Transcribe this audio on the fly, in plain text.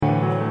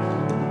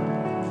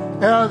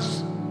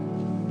As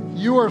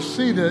you are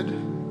seated,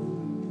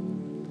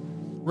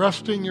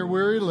 resting your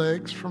weary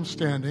legs from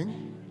standing,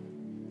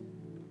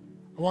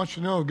 I want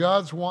you to know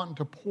God's wanting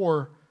to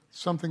pour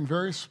something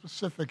very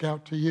specific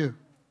out to you.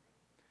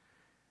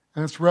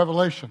 And it's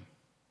revelation.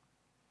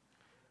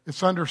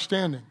 It's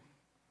understanding.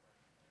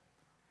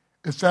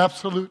 It's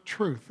absolute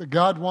truth that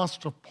God wants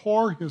to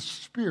pour His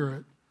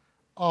Spirit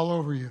all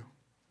over you.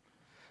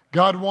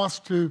 God wants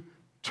to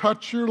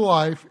touch your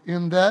life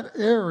in that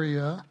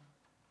area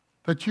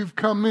that you've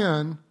come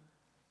in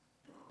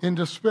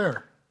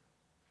despair.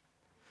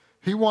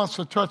 He wants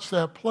to touch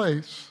that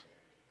place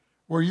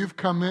where you've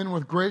come in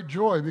with great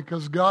joy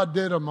because God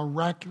did a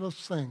miraculous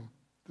thing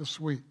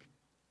this week.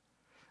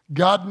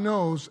 God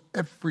knows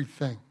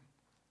everything.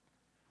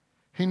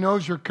 He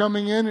knows you're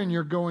coming in and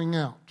you're going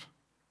out.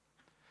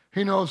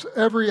 He knows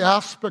every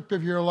aspect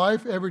of your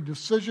life, every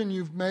decision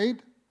you've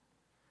made.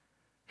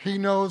 He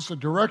knows the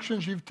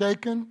directions you've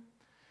taken.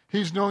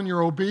 He's known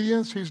your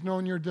obedience. He's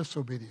known your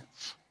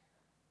disobedience.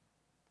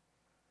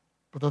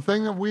 But the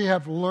thing that we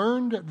have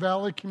learned at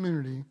Valley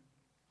Community,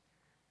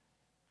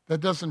 that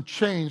doesn't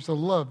change the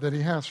love that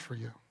He has for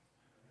you.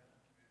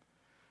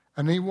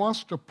 And He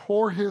wants to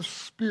pour His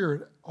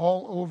Spirit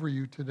all over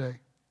you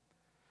today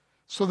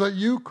so that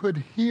you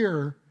could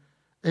hear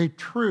a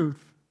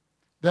truth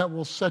that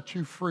will set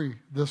you free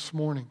this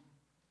morning.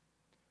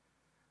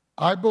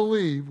 I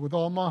believe with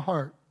all my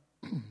heart,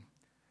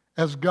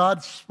 as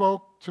God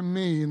spoke to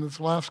me in this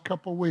last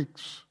couple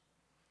weeks,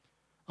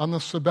 on the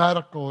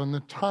sabbatical and the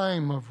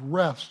time of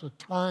rest, a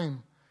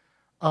time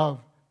of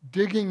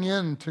digging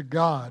into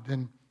God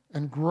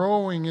and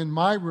growing in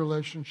my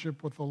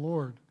relationship with the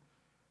Lord.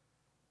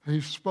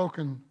 He's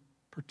spoken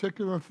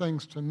particular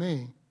things to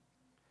me,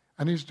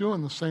 and He's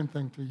doing the same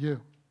thing to you.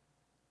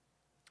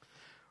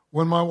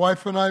 When my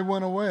wife and I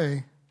went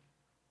away,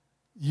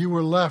 you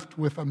were left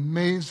with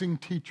amazing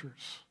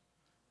teachers.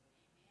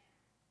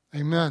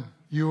 Amen.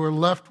 You were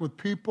left with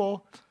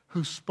people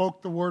who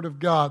spoke the Word of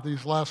God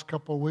these last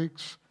couple of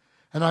weeks.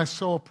 And I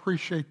so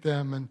appreciate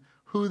them and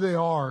who they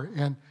are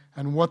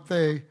and what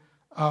they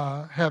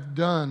have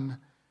done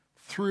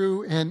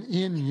through and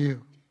in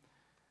you.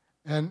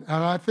 And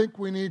I think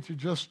we need to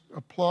just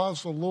applaud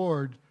the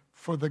Lord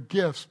for the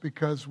gifts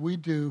because we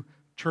do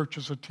church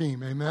as a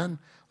team. Amen?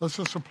 Let's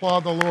just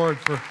applaud the Lord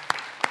for...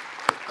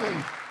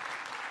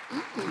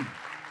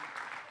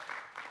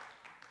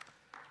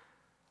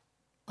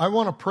 I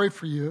want to pray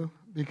for you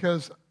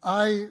because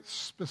I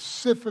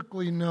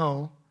specifically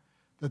know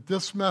that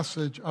this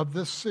message of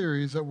this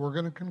series that we're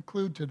going to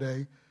conclude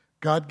today,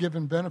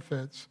 God-given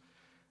benefits,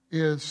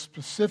 is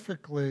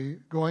specifically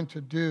going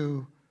to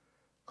do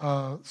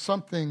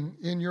something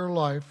in your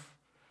life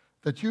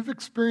that you've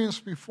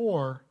experienced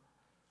before,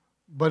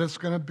 but it's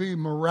going to be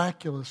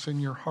miraculous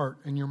in your heart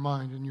and your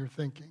mind and your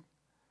thinking.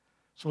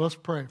 So let's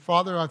pray.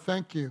 Father, I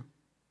thank you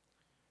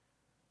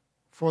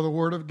for the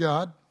Word of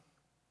God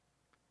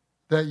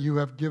that you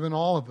have given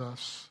all of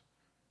us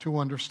to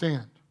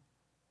understand.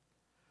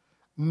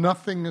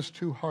 Nothing is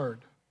too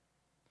hard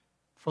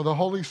for the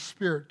Holy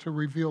Spirit to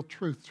reveal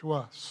truth to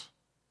us.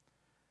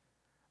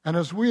 And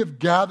as we have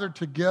gathered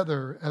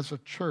together as a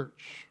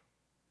church,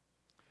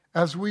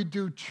 as we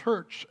do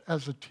church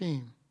as a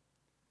team,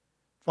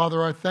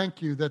 Father, I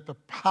thank you that the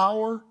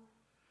power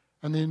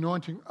and the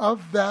anointing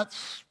of that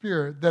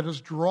Spirit that has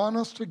drawn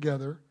us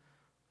together,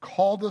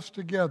 called us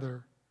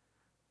together,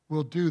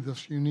 will do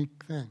this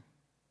unique thing.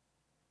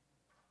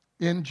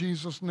 In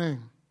Jesus'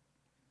 name,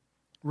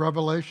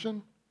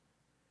 revelation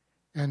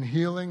and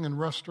healing and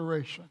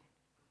restoration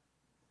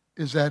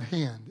is at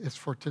hand. It's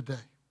for today.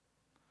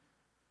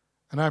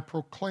 And I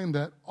proclaim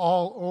that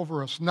all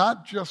over us,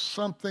 not just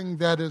something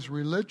that is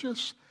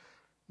religious,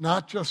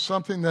 not just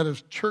something that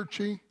is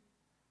churchy,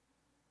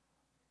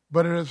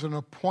 but it is an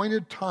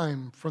appointed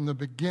time from the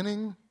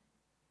beginning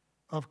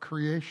of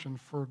creation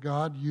for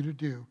God, you to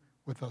do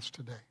with us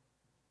today.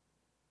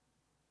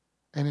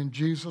 And in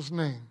Jesus'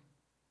 name,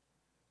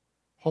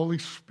 Holy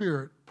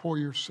Spirit, pour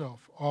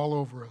yourself all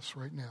over us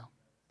right now.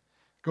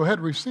 Go ahead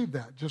and receive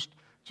that.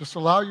 Just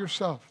allow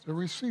yourself to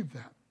receive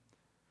that.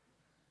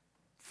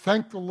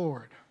 Thank the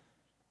Lord.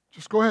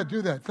 Just go ahead,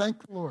 do that.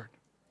 Thank the Lord.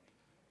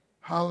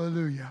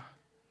 Hallelujah.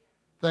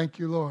 Thank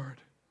you,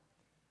 Lord.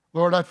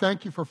 Lord, I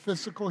thank you for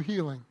physical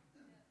healing.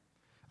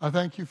 I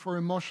thank you for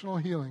emotional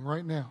healing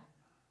right now.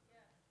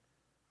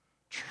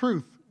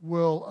 Truth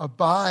will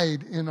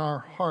abide in our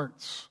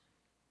hearts,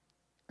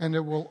 and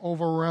it will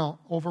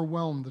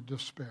overwhelm the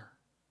despair.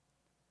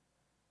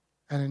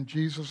 And in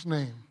Jesus'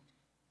 name,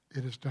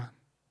 it is done.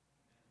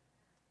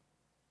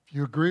 If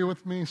you agree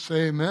with me,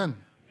 say amen.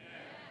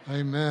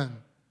 Amen.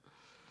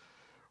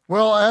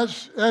 Well,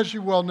 as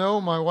you well know,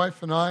 my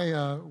wife and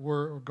I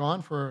were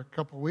gone for a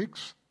couple of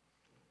weeks,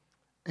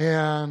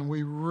 and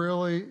we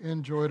really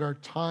enjoyed our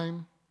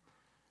time.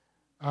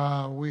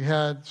 We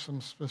had some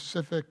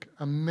specific,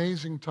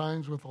 amazing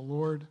times with the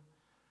Lord,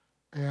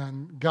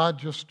 and God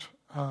just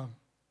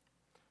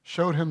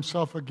showed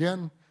Himself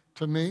again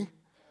to me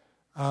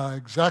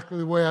exactly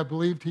the way I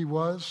believed He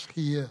was,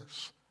 He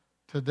is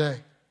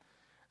today.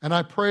 And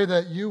I pray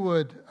that you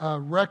would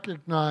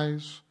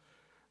recognize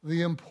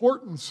the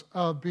importance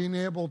of being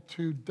able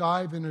to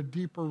dive in a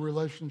deeper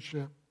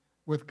relationship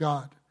with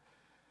God.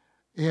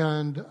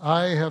 And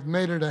I have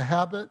made it a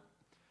habit,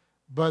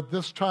 but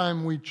this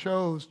time we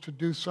chose to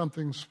do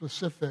something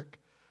specific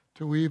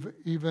to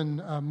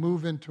even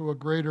move into a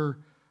greater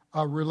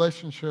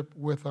relationship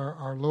with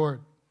our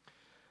Lord.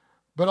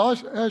 But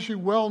as you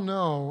well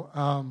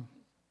know,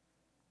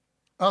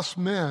 us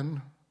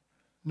men,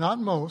 not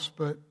most,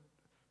 but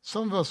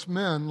some of us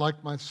men,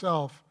 like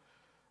myself,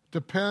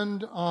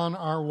 depend on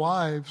our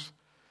wives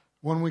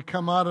when we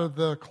come out of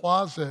the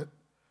closet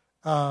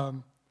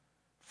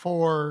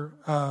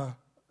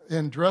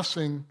in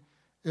dressing,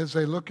 is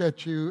they look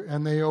at you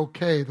and they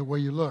okay the way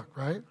you look,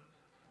 right?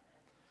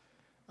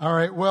 All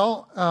right,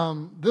 well,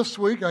 this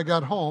week I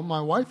got home.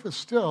 My wife is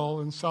still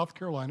in South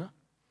Carolina.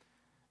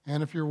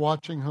 And if you're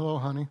watching, hello,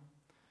 honey.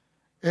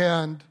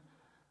 And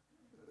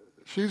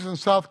she's in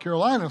South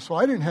Carolina, so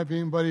I didn't have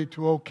anybody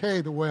to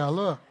okay the way I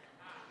look.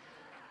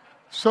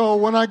 So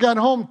when I got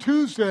home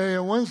Tuesday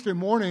and Wednesday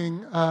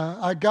morning,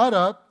 I got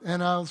up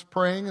and I was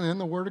praying and in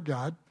the Word of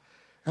God.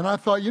 And I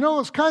thought,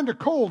 it's kind of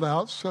cold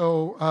out,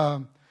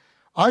 so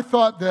I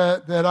thought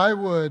that I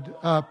would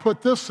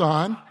put this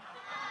on.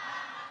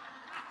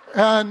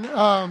 And,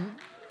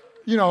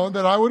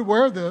 that I would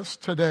wear this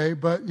today.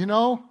 But,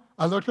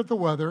 I looked at the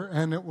weather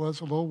and it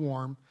was a little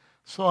warm.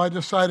 So I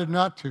decided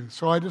not to.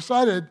 So I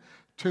decided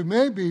to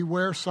maybe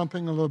wear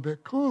something a little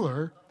bit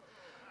cooler.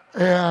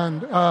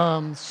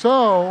 And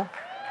so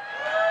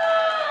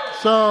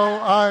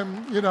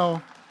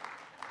I'm,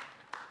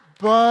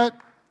 but,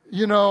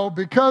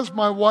 because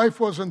my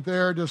wife wasn't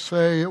there to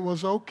say it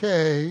was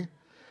okay,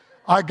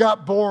 I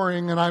got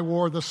boring and I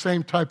wore the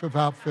same type of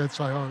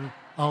outfits I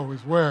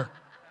always wear.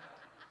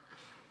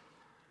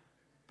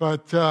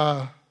 But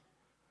a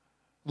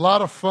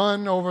lot of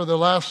fun over the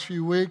last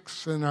few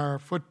weeks in our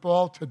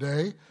football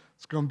today.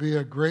 It's going to be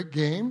a great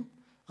game,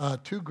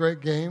 2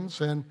 great games,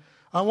 and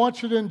I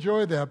want you to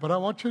enjoy that. But I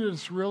want you to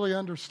just really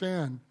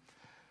understand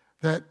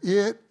that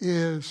it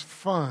is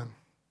fun.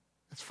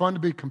 It's fun to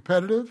be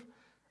competitive.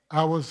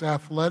 I was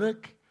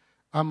athletic.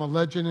 I'm a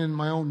legend in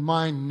my own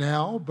mind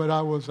now, but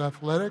I was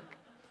athletic.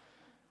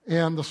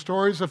 And the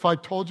stories, if I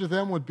told you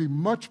them, would be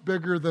much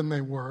bigger than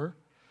they were.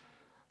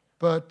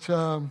 But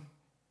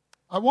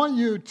I want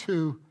you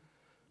to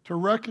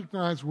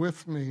recognize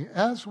with me,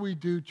 as we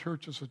do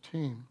church as a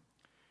team,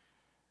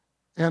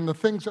 and the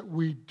things that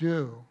we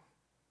do,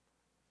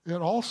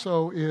 it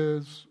also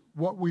is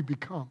what we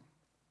become.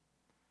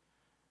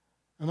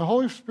 And the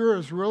Holy Spirit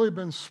has really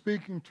been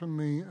speaking to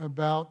me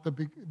about the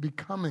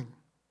becoming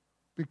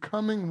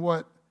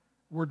what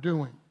we're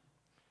doing,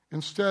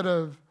 instead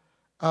of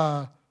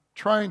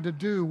trying to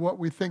do what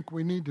we think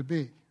we need to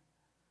be.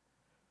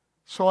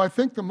 So I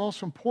think the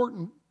most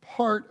important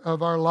part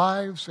of our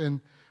lives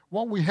and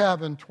what we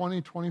have in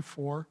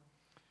 2024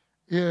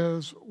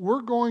 is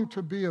we're going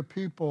to be a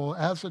people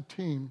as a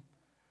team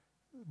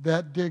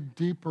that dig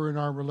deeper in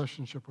our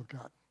relationship with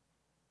God.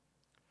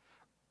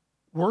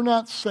 I'm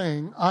not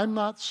saying,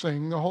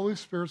 the Holy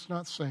Spirit's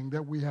not saying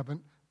that we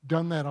haven't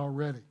done that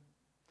already.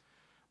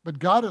 But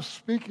God is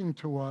speaking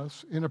to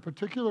us in a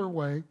particular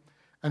way,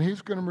 and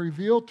He's going to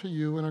reveal to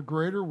you in a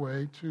greater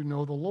way to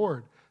know the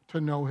Lord, to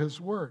know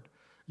His Word.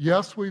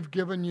 Yes, we've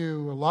given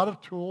you a lot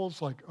of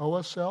tools like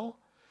OSL,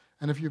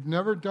 and if you've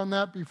never done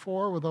that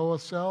before with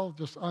OSL,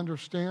 just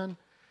understand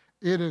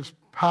it is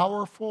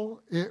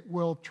powerful. It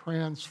will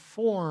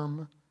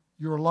transform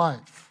your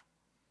life.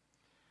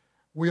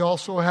 We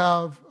also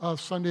have a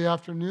Sunday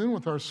afternoon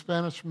with our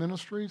Spanish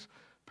ministries.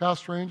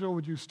 Pastor Angel,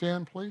 would you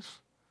stand, please?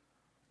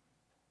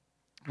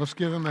 Let's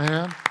give him a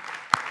hand.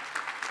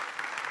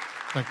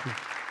 Thank you.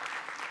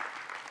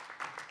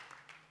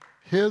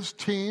 His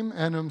team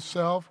and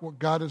himself, what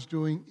God is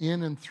doing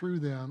in and through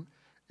them,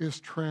 is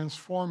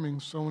transforming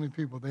so many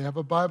people. They have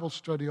a Bible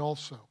study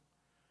also.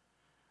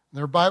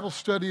 Their Bible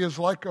study is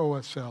like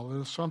OSL.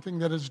 It is something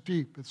that is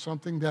deep. It's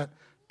something that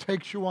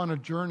takes you on a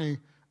journey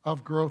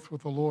of growth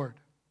with the Lord.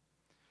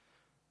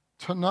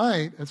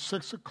 Tonight at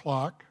 6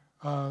 o'clock,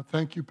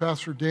 thank you,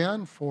 Pastor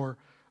Dan, for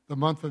the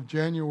month of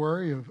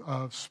January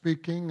of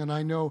speaking. And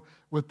I know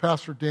with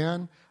Pastor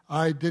Dan,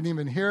 I didn't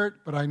even hear it,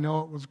 but I know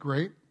it was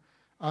great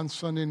on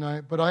Sunday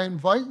night. But I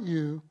invite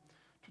you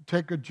to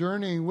take a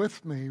journey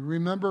with me.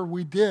 Remember,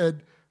 we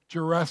did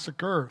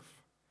Jurassic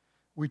Earth.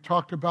 We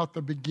talked about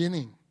the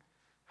beginning,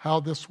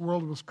 how this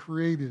world was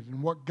created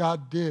and what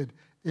God did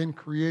in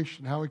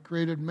creation, how He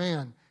created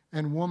man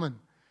and woman.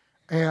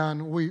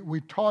 And we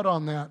taught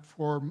on that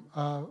for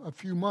a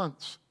few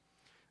months.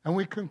 And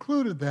we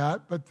concluded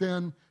that, but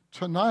then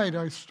tonight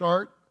I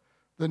start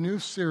the new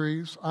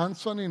series on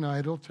Sunday night.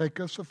 It'll take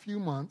us a few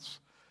months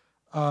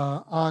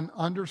on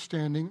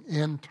understanding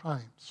end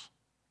times.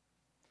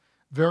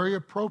 Very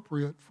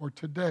appropriate for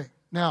today.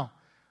 Now,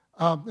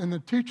 and the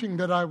teaching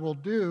that I will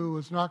do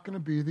is not going to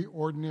be the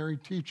ordinary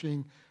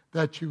teaching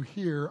that you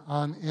hear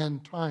on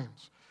end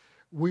times.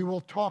 We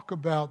will talk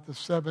about the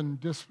 7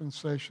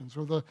 dispensations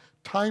or the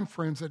time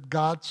frames that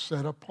God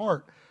set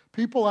apart,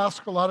 People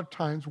ask a lot of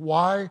times,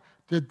 why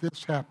did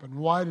this happen?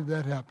 Why did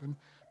that happen?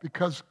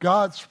 Because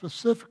God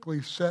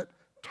specifically set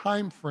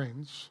time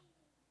frames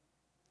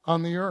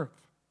on the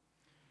earth.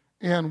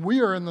 And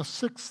we are in the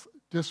sixth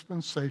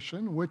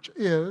dispensation, which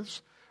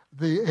is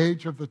the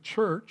age of the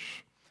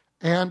church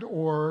and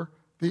or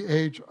the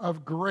age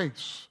of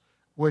grace,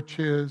 which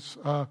is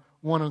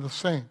one of the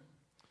same.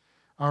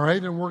 All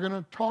right, and we're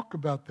going to talk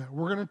about that.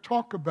 We're going to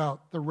talk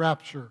about the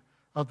rapture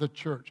of the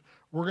church.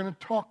 We're going to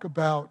talk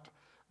about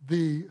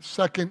the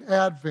second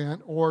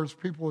advent, or as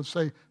people would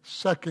say,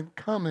 second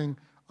coming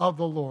of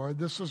the Lord.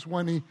 This is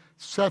when he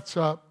sets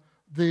up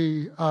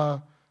the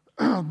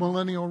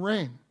millennial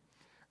reign.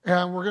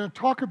 And we're going to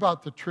talk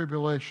about the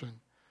tribulation.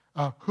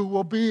 Who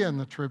will be in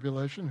the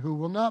tribulation, who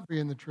will not be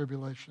in the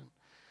tribulation.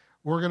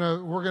 We're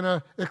going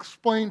to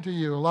explain to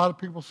you. A lot of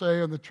people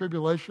say in the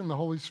tribulation the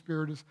Holy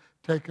Spirit is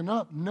taken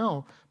up.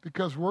 No,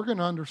 because we're going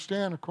to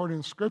understand,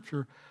 according to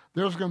Scripture,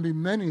 there's going to be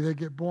many that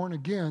get born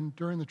again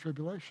during the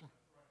tribulation.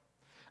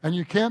 And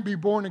you can't be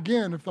born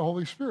again if the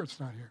Holy Spirit's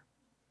not here.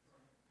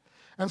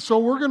 And so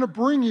we're going to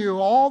bring you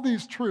all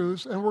these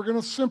truths, and we're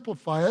going to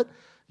simplify it.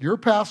 You're a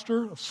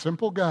pastor, a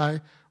simple guy.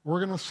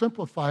 We're going to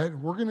simplify it.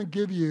 We're going to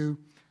give you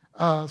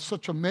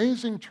such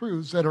amazing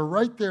truths that are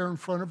right there in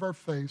front of our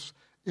face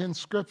in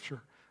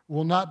Scripture.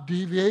 We'll not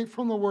deviate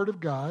from the Word of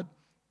God.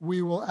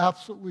 We will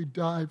absolutely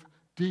dive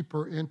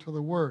deeper into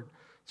the Word.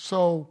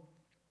 So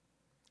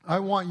I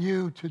want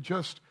you to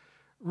just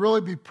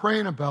really be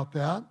praying about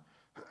that.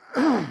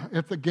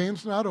 If the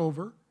game's not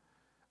over,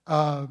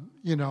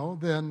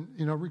 then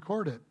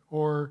record it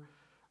or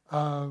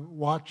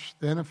watch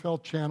the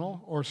NFL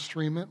channel or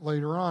stream it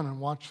later on and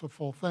watch the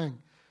full thing.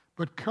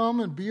 But come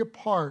and be a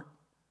part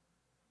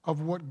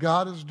of what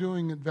God is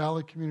doing at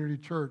Valley Community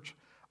Church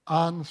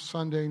on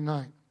Sunday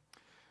night.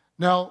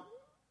 Now,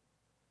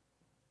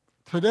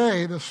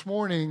 today, this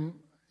morning,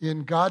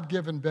 in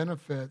God-given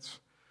benefits,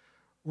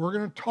 we're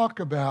going to talk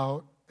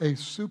about a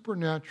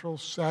supernatural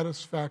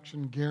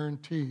satisfaction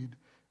guaranteed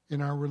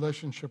in our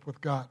relationship with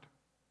God.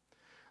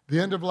 The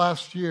end of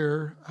last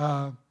year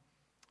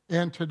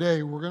and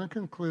today, we're going to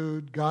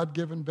conclude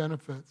God-given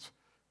benefits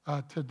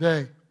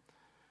today.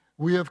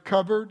 We have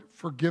covered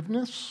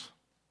forgiveness,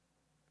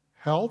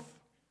 health,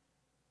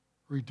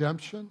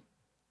 redemption,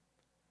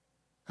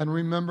 and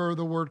remember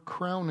the word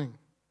crowning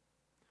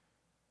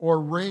or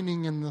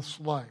reigning in this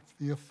life,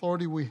 the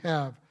authority we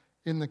have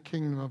in the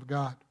kingdom of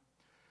God.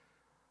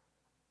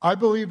 I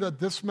believe that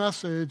this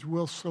message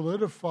will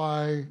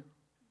solidify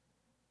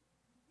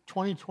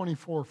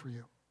 2024 for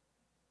you.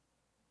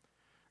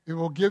 It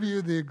will give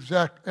you the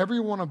exact, every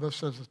one of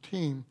us as a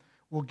team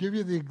will give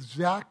you the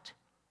exact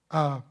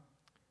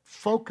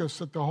focus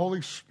that the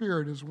Holy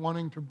Spirit is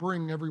wanting to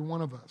bring every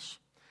one of us.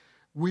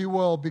 We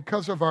will,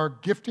 because of our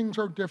giftings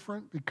are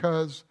different,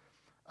 because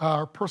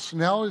our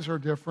personalities are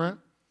different,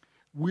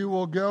 we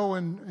will go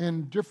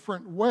in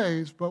different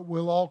ways, but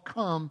we'll all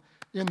come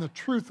in the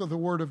truth of the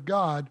Word of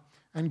God,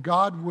 and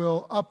God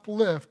will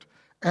uplift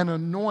and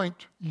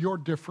anoint your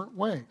different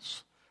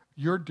ways,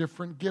 your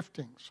different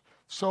giftings.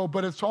 So,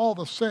 but it's all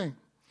the same.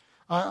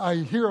 I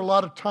hear a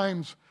lot of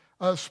times,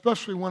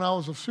 especially when I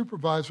was a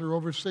supervisor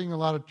overseeing a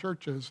lot of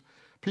churches,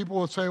 people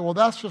would say, well,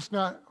 that's just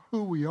not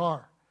who we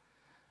are.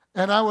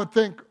 And I would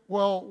think,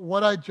 well,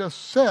 what I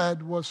just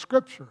said was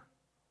Scripture.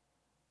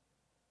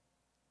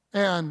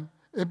 And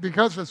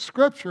because it's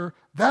Scripture,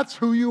 that's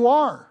who you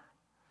are.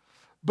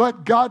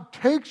 But God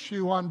takes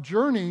you on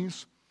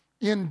journeys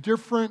in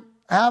different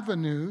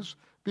avenues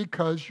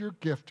because you're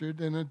gifted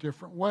in a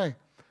different way.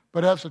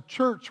 But as a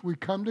church, we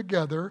come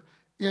together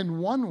in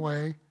one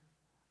way,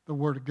 the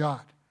Word of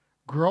God,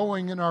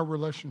 growing in our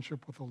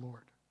relationship with the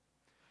Lord.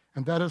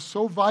 And that is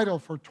so vital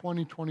for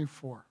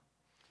 2024.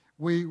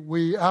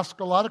 We ask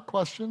a lot of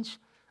questions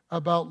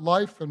about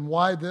life and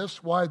why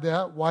this, why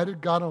that, why did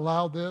God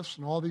allow this,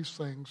 and all these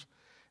things.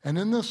 And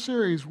in this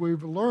series,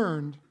 we've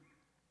learned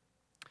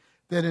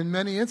that in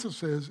many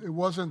instances, it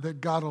wasn't that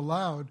God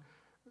allowed.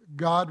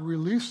 God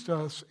released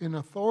us in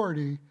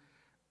authority,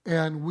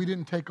 and we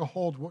didn't take a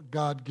hold of what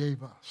God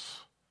gave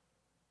us.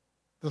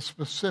 The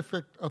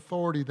specific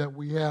authority that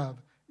we have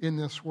in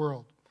this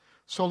world.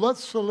 So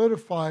let's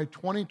solidify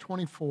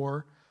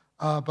 2024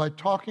 by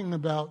talking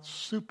about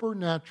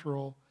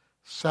supernatural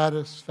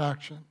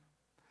satisfaction.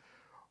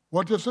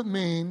 What does it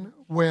mean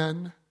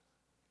when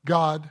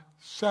God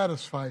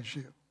satisfies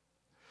you?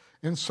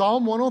 In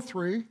Psalm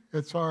 103,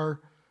 it's our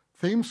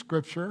theme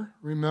scripture.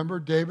 Remember,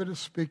 David is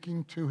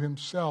speaking to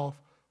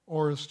himself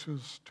or is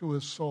to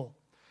his soul.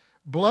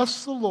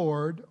 Bless the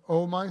Lord,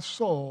 O my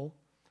soul,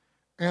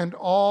 and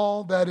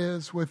all that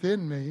is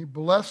within me.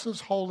 Bless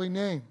his holy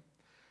name.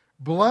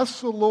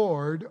 Bless the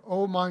Lord,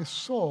 O my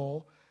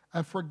soul,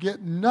 and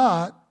forget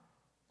not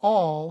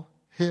all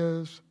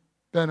his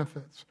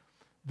benefits.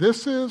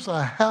 This is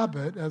a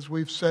habit, as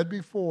we've said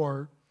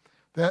before,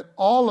 that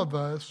all of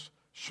us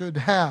should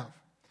have.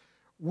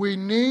 We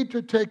need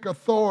to take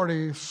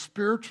authority,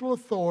 spiritual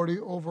authority,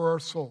 over our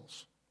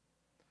souls.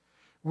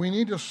 We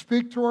need to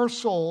speak to our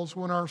souls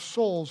when our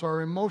souls,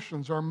 our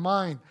emotions, our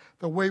mind,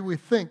 the way we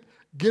think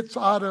gets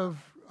out of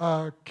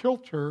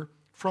kilter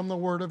from the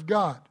Word of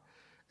God.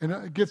 And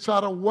it gets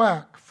out of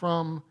whack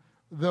from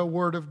the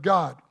Word of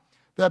God.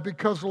 That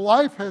because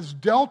life has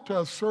dealt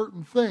us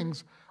certain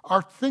things,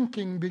 our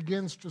thinking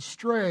begins to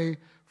stray,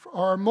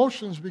 our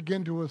emotions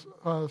begin to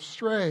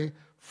stray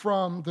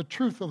from the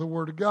truth of the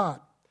Word of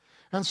God.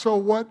 And so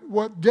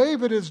what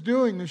David is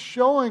doing is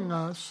showing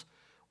us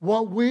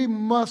what we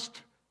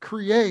must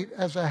create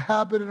as a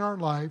habit in our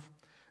life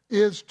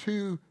is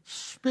to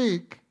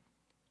speak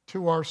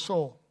to our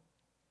soul.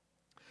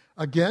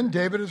 Again,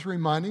 David is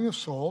reminding his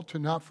soul to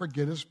not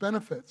forget his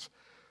benefits,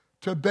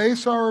 to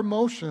base our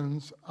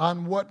emotions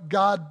on what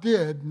God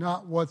did,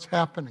 not what's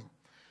happening.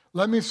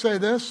 Let me say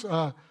this.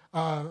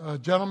 A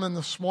gentleman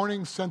this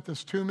morning sent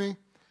this to me,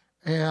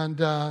 and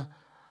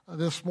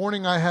this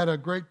morning I had a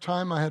great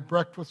time. I had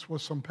breakfast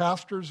with some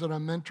pastors that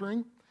I'm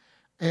mentoring,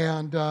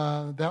 and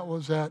that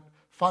was at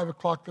 5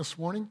 o'clock this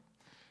morning,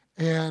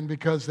 and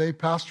because they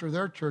pastor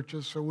their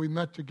churches, so we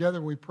met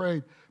together, we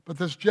prayed. But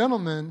this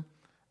gentleman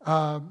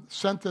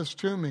sent this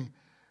to me.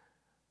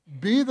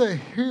 Be the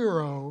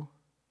hero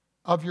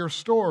of your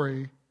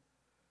story,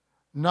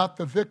 not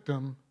the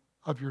victim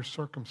of your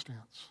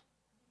circumstance.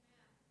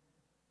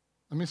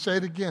 Let me say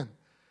it again.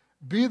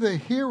 Be the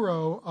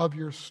hero of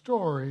your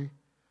story,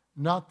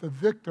 not the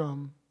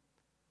victim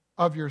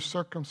of your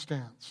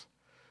circumstance.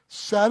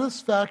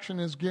 Satisfaction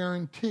is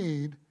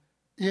guaranteed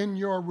in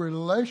your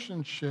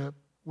relationship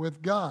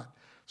with God.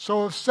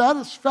 So if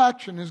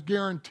satisfaction is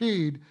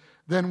guaranteed,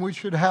 then we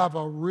should have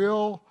a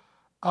real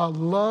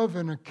love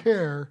and a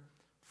care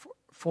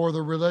for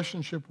the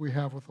relationship we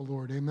have with the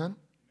Lord. Amen?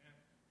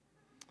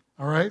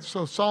 All right,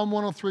 so Psalm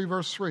 103,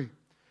 verse 3.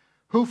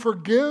 Who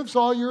forgives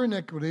all your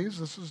iniquities,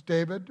 this is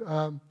David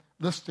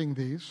listing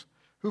these,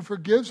 who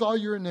forgives all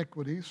your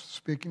iniquities,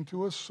 speaking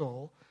to his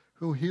soul,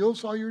 who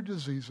heals all your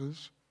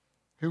diseases,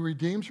 who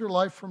redeems your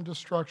life from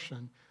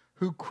destruction,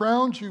 who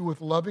crowns you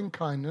with loving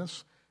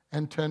kindness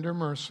and tender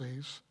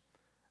mercies,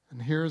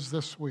 and here's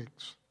this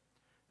week's,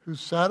 who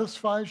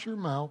satisfies your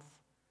mouth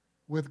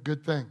with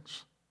good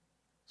things,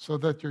 so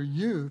that your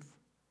youth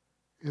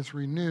is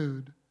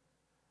renewed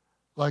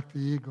like the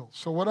eagle.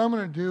 So what I'm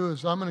going to do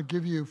is I'm going to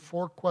give you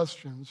 4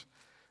 questions,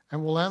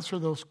 and we'll answer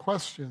those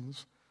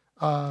questions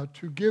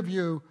to give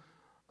you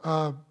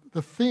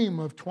the theme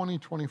of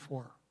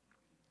 2024.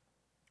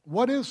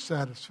 What is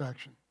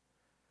satisfaction?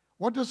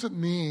 What does it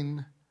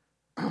mean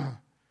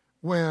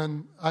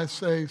when I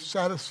say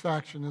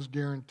satisfaction is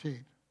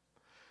guaranteed?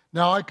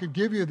 Now, I could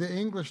give you the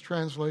English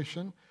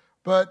translation,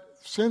 but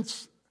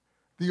since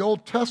the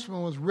Old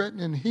Testament was written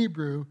in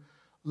Hebrew,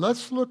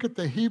 let's look at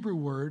the Hebrew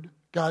word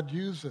God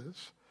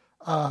uses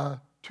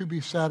to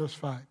be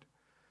satisfied.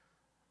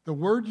 The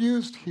word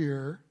used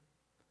here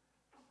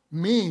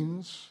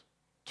means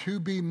to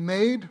be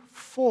made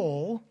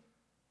full,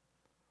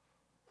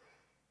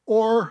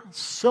 or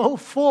so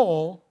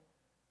full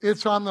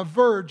it's on the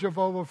verge of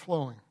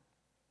overflowing.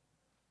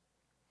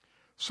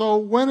 So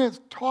when it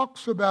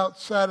talks about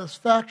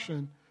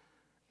satisfaction,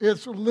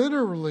 it's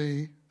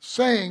literally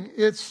saying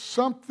it's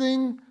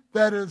something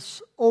that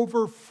is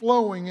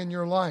overflowing in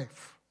your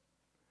life.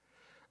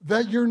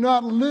 That you're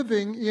not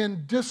living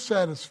in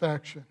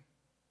dissatisfaction.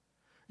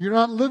 You're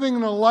not living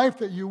in a life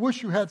that you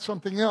wish you had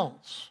something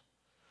else.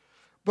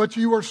 But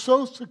you are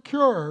so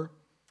secure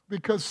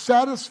because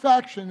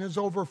satisfaction is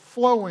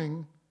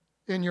overflowing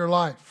in your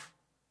life.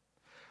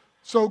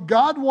 So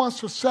God wants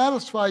to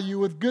satisfy you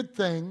with good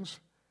things,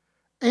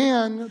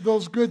 and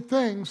those good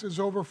things is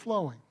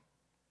overflowing.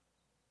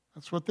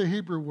 That's what the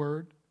Hebrew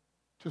word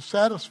to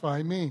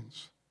satisfy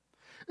means.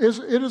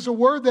 It is a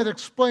word that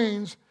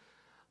explains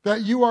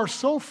that you are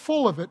so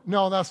full of it.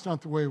 No, that's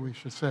not the way we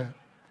should say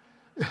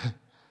it.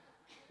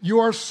 You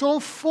are so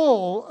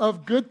full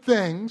of good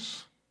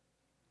things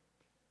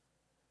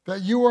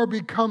that you are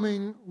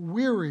becoming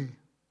weary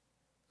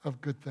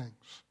of good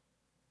things.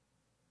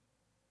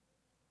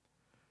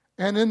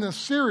 And in this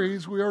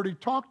series, we already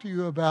talked to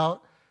you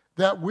about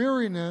that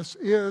weariness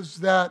is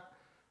that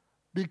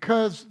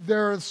because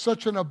there is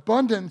such an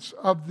abundance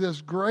of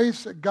this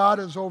grace that God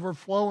is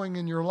overflowing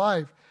in your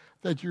life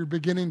that you're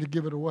beginning to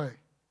give it away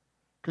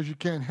because you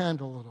can't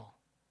handle it all.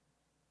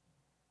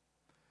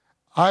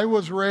 I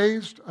was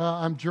raised,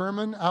 I'm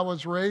German, I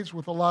was raised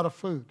with a lot of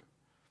food.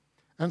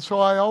 And so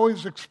I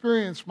always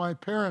experienced my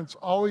parents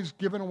always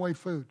giving away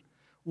food,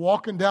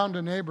 walking down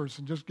to neighbors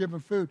and just giving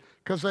food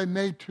because they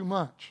made too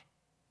much.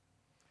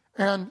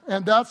 And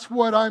that's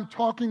what I'm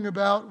talking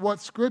about, what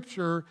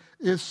Scripture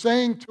is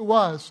saying to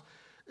us,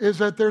 is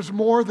that there's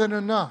more than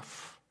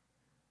enough.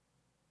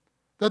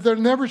 That there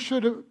never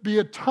should be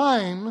a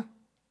time,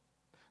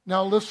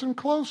 now listen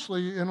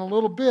closely in a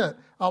little bit,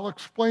 I'll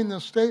explain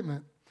this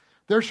statement.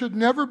 There should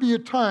never be a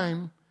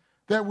time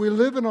that we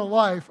live in a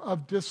life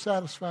of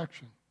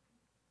dissatisfaction.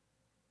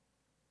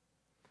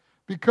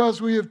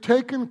 Because we have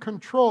taken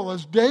control,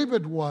 as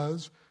David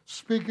was,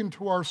 speaking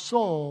to our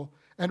soul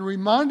and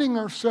reminding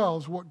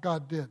ourselves what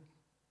God did.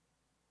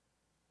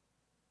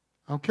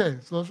 Okay,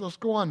 so let's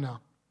go on now.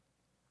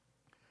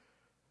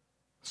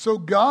 So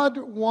God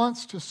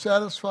wants to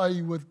satisfy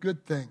you with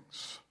good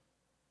things.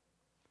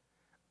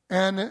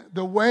 And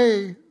the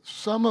way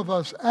some of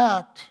us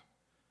act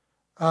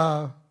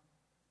at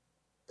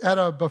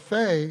a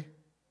buffet,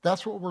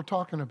 that's what we're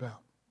talking about.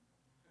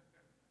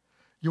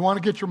 You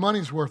want to get your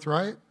money's worth,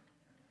 right?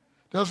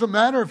 Doesn't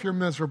matter if you're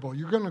miserable.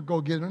 You're going to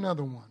go get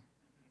another one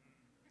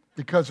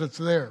because it's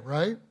there,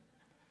 right?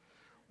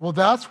 Well,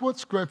 that's what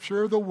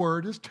Scripture, the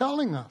Word, is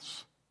telling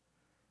us.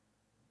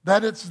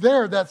 That it's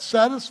there. That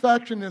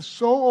satisfaction is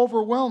so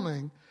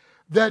overwhelming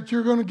that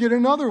you're going to get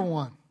another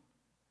one.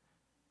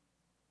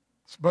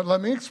 But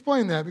let me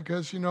explain that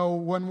because,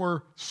 when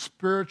we're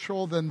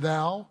spiritual than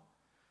thou,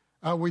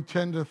 we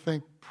tend to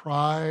think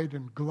pride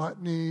and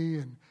gluttony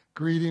and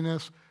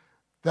greediness.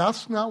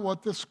 That's not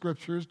what the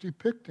Scripture is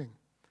depicting.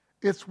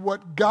 It's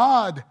what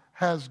God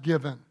has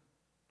given.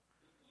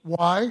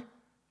 Why?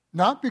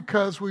 Not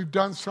because we've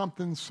done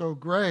something so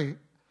great.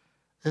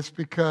 It's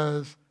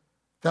because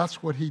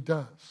that's what He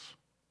does.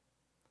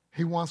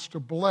 He wants to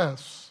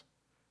bless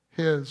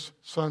His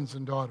sons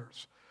and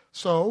daughters.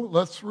 So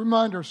let's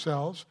remind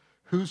ourselves,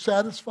 who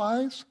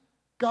satisfies?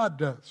 God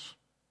does.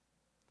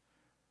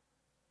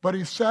 But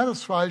He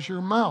satisfies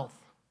your mouth.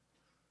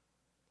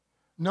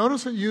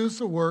 Notice it used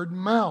the word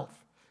mouth.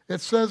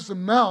 It says the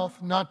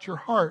mouth, not your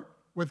heart,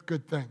 with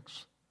good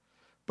things.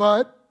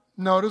 But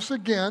notice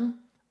again,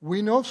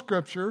 we know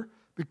Scripture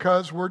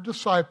because we're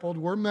discipled,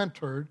 we're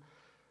mentored.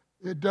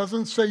 It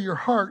doesn't say your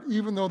heart,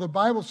 even though the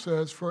Bible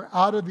says, for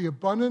out of the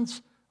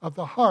abundance of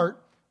the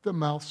heart, the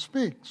mouth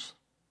speaks.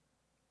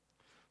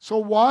 So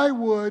why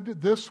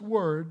would this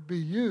word be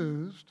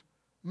used,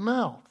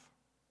 mouth?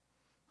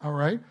 All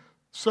right.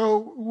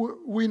 So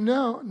we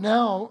know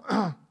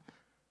now,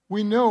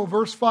 we know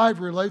verse 5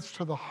 relates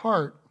to the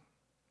heart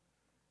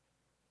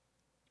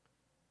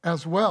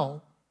as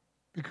well,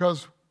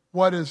 because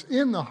what is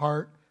in the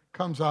heart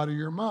comes out of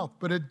your mouth.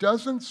 But it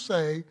doesn't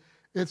say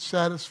it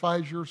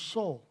satisfies your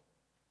soul.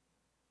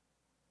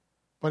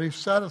 But He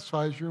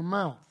satisfies your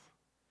mouth.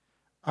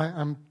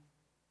 I'm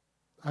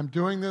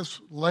doing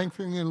this,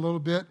 lengthening it a little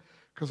bit,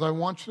 because I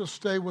want you to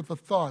stay with the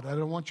thought. I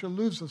don't want you to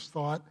lose this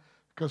thought,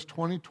 because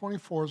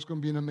 2024 is going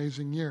to be an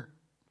amazing year.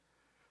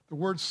 The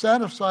word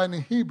satisfy in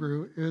the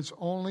Hebrew is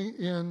only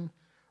in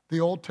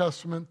the Old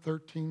Testament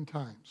 13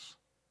 times.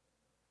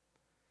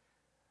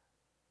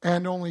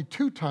 And only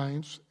 2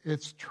 times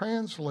it's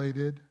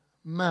translated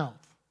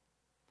mouth.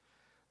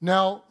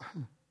 Now,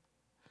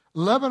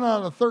 11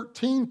 out of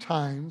 13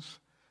 times,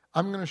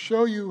 I'm going to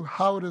show you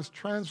how it is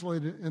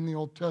translated in the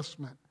Old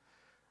Testament.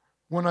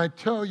 When I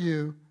tell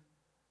you,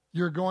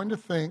 you're going to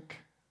think,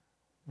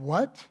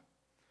 what?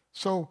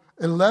 So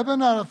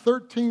 11 out of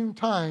 13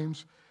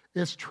 times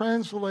it's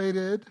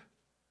translated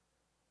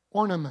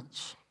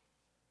ornaments.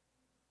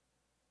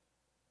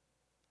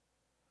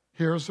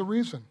 Here's the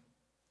reason.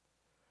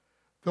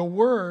 The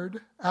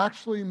word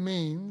actually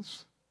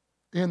means,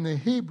 in the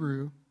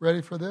Hebrew,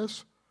 ready for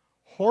this?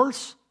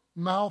 Horse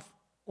mouth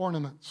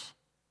ornaments.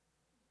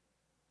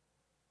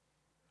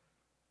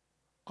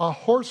 A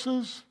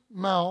horse's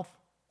mouth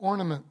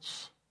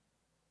ornaments.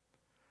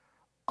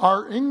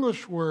 Our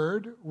English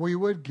word, we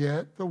would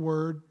get the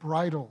word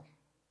bridle.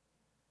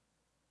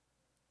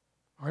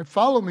 All right,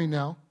 follow me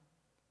now.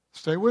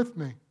 Stay with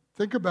me.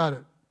 Think about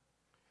it.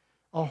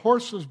 A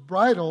horse's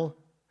bridle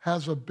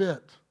has a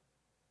bit.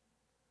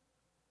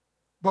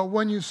 But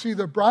when you see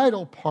the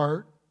bridle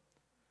part,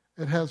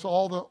 it has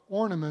all the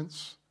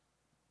ornaments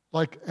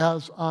like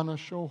as on a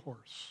show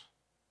horse.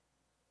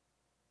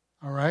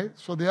 All right?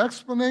 So the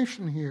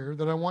explanation here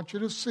that I want you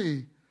to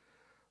see,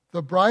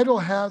 the bridle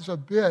has a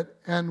bit,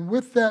 and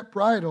with that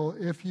bridle,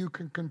 if you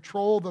can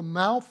control the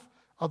mouth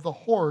of the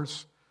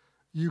horse,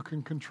 you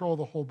can control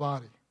the whole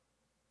body.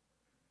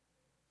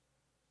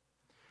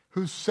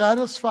 Who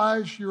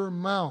satisfies your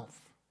mouth.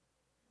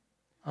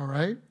 All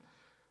right?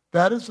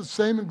 That is the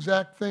same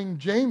exact thing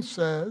James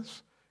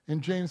says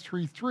in James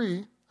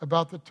 3:3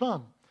 about the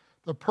tongue.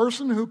 The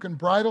person who can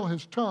bridle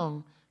his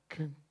tongue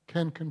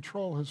can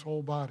control his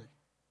whole body.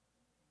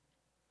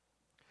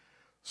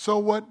 So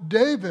what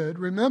David,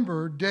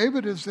 remember,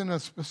 David is in a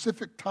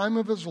specific time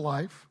of his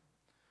life,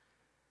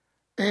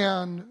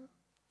 and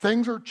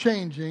things are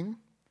changing,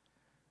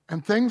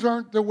 and things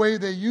aren't the way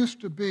they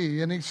used to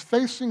be, and he's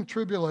facing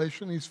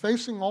tribulation, he's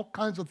facing all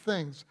kinds of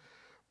things,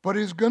 but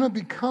he's going to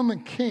become a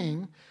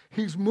king.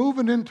 He's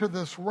moving into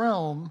this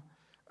realm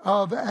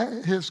of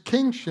his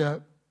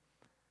kingship,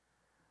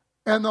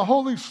 and the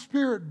Holy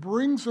Spirit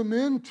brings him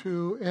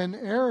into an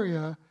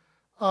area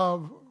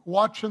of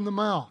watching the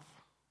mouth.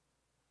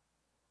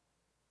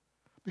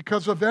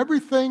 Because of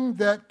everything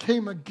that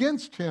came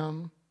against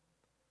him,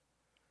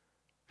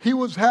 he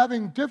was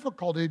having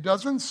difficulty. He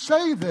doesn't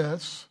say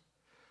this,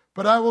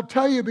 but I will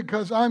tell you,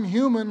 because I'm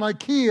human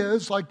like he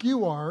is, like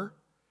you are,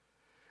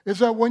 is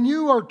that when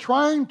you are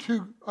trying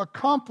to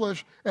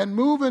accomplish and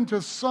move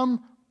into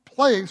some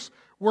place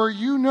where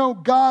you know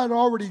God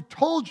already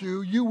told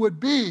you you would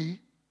be,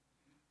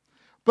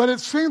 but it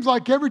seems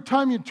like every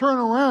time you turn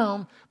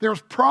around,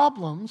 there's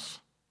problems,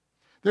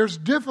 there's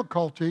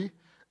difficulty,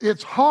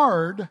 it's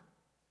hard.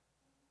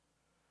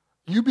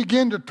 You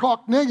begin to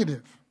talk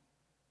negative.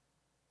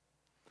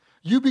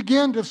 You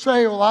begin to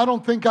say, well, I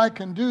don't think I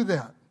can do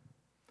that.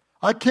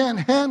 I can't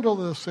handle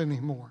this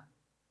anymore.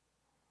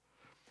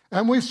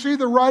 And we see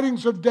the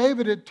writings of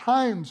David at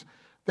times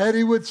that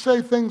he would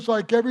say things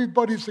like,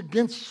 everybody's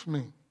against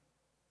me.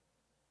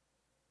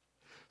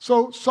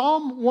 So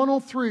Psalm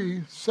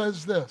 103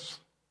 says this: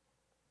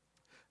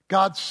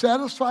 God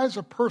satisfies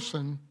a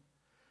person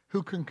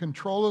who can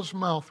control his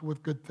mouth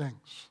with good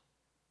things.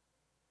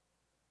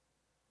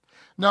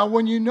 Now,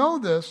 when you know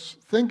this,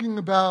 thinking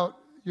about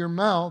your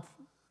mouth,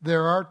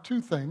 there are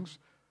two things: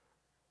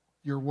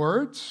 your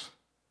words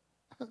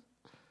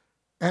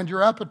and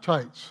your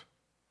appetites.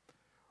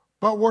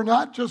 But we're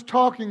not just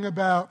talking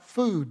about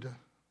food.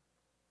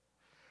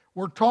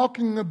 We're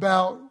talking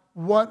about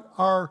what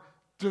our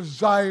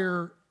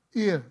desire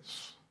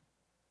is.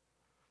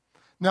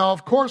 Now,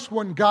 of course,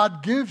 when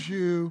God gives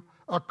you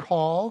a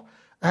call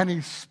and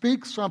He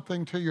speaks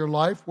something to your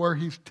life where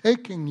He's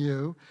taking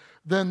you,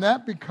 then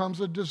that becomes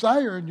a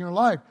desire in your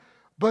life.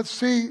 But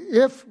see,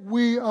 if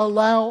we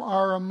allow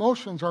our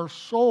emotions, our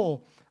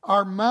soul,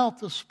 our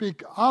mouth to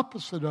speak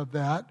opposite of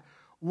that,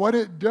 what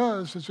it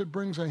does is it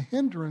brings a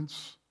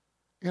hindrance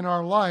in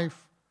our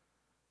life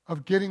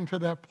of getting to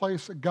that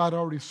place that God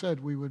already said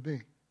we would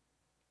be.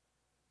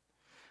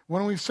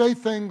 When we say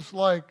things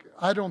like,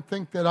 I don't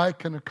think that I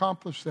can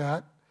accomplish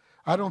that,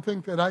 I don't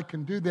think that I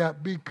can do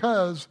that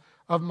because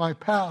of my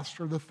past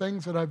or the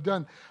things that I've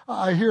done.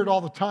 I hear it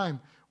all the time.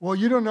 Well,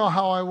 you don't know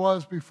how I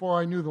was before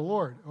I knew the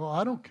Lord. Well,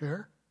 I don't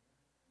care.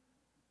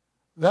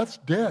 That's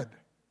dead.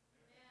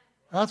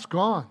 That's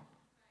gone.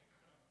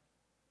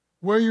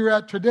 Where you're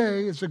at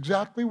today is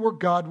exactly where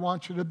God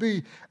wants you to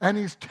be. And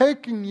He's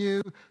taking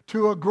you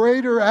to a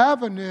greater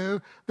avenue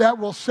that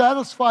will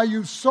satisfy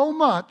you so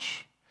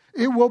much,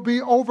 it will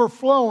be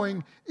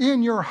overflowing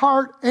in your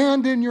heart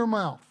and in your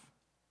mouth.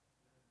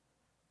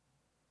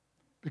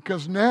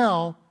 Because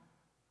now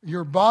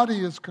your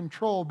body is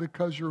controlled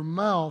because your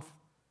mouth,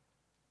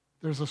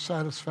 there's a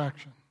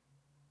satisfaction.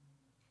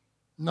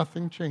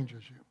 Nothing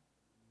changes you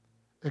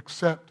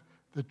except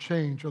the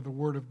change of the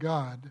Word of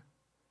God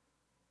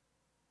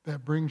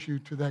that brings you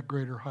to that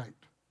greater height.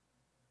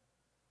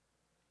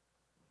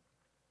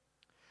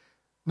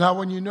 Now,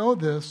 when you know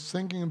this,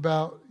 thinking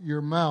about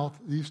your mouth,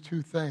 these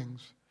two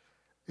things,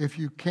 if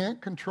you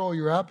can't control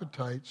your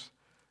appetites,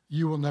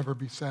 you will never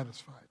be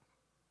satisfied.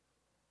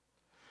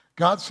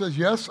 God says,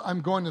 yes,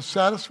 I'm going to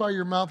satisfy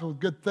your mouth with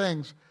good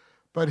things,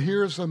 but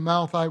here's the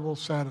mouth I will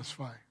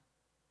satisfy.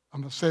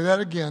 I'm going to say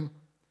that again.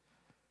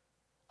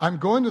 I'm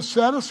going to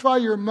satisfy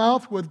your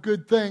mouth with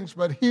good things,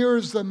 but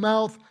here's the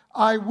mouth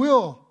I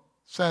will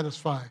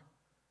satisfy.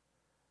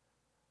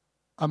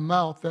 A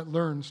mouth that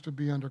learns to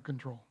be under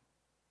control.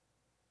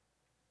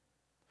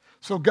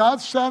 So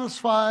God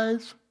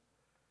satisfies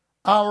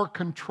our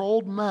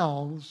controlled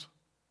mouths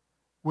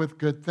with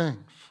good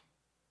things.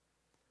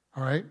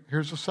 All right,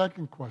 here's the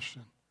second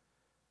question.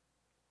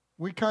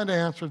 We kind of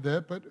answered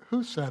that, but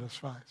who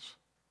satisfies?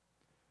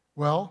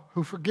 Well,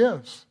 who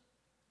forgives?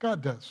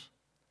 God does.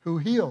 Who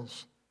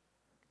heals?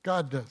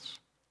 God does.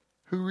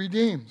 Who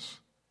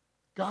redeems?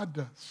 God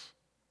does.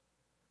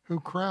 Who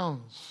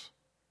crowns?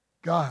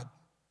 God.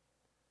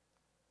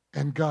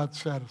 And God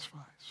satisfies.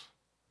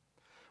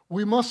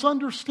 We must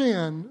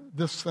understand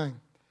this thing.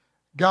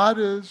 God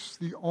is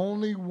the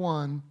only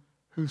one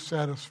who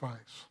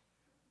satisfies.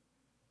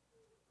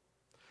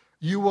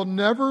 You will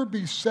never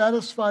be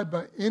satisfied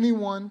by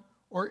anyone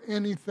or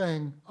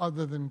anything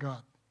other than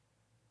God.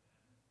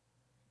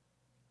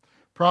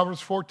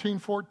 Proverbs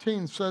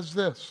 14:14 says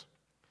this: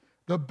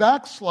 the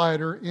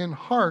backslider in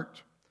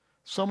heart,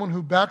 someone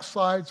who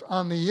backslides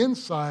on the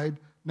inside,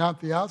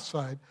 not the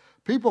outside.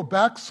 People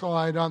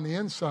backslide on the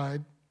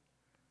inside,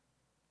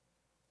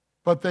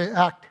 but they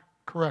act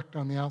correct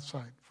on the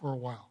outside for a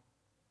while.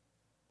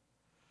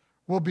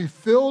 Will be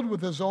filled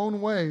with his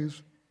own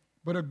ways,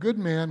 but a good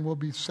man will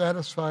be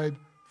satisfied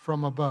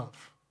from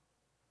above,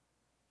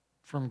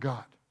 from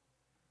God.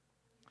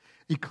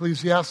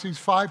 Ecclesiastes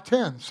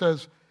 5:10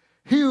 says,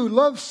 he who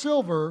loves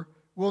silver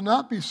will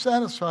not be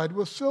satisfied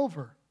with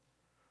silver,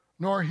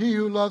 nor he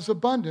who loves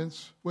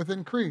abundance with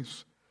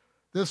increase.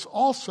 This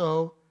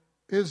also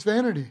is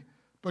vanity,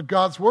 but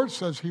God's word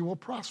says He will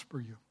prosper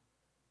you.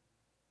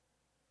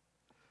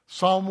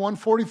 Psalm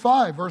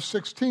 145, verse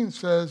 16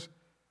 says,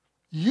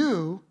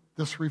 you,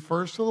 this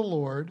refers to the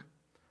Lord,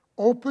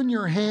 open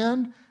your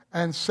hand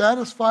and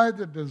satisfy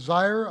the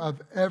desire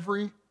of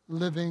every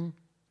living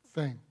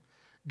thing.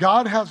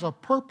 God has a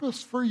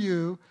purpose for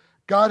you.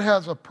 God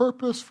has a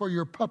purpose for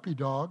your puppy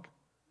dog,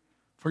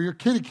 for your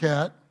kitty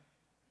cat,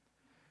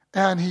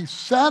 and He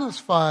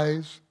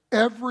satisfies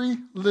every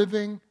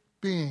living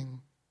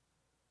being.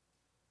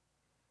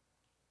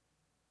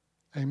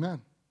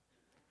 Amen.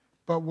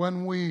 But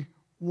when we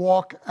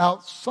walk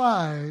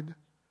outside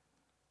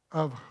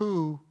of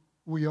who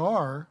we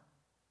are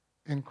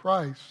in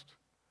Christ,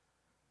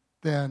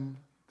 then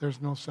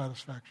there's no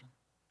satisfaction.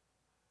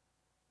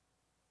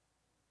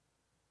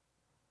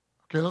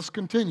 Okay, let's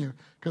continue,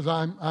 because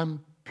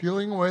I'm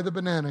peeling away the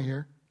banana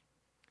here.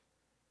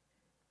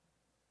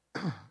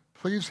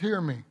 Please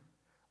hear me.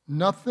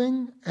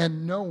 Nothing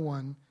and no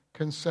one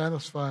can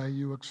satisfy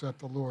you except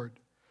the Lord.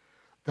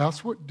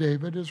 That's what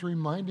David is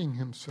reminding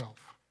himself.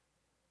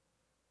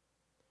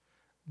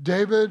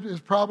 David is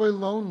probably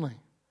lonely.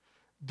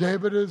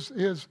 David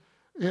is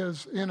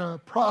in a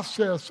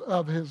process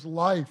of his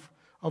life,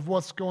 of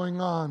what's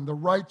going on, the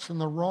rights and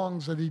the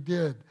wrongs that he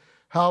did,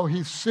 how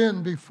he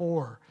sinned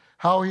before,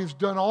 how he's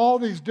done all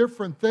these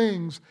different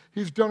things.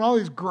 He's done all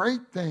these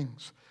great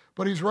things.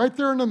 But he's right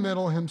there in the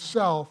middle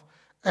himself,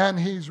 and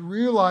he's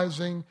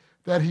realizing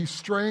that he's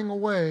straying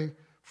away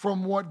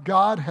from what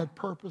God had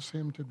purposed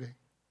him to be.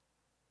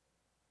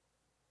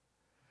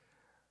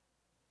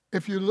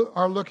 If you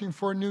are looking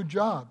for a new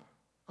job,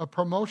 a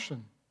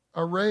promotion,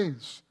 a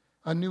raise,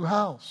 a new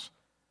house,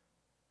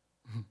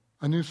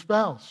 a new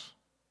spouse,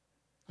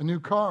 a new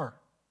car,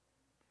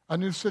 a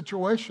new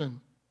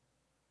situation,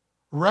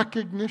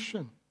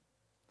 recognition,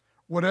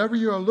 whatever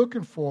you are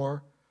looking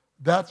for,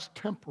 that's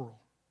temporal.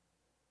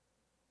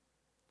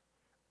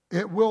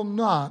 It will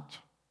not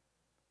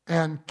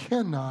and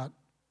cannot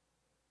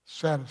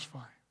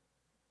satisfy.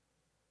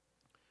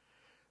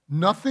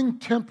 Nothing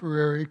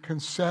temporary can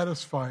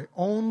satisfy.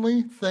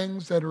 Only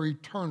things that are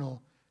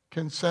eternal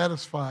can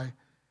satisfy,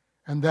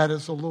 and that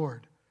is the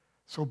Lord.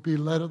 So be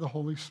led of the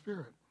Holy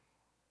Spirit.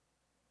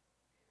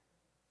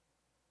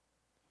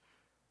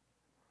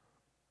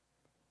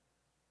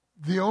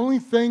 The only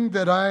thing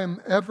that I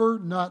am ever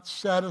not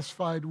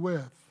satisfied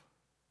with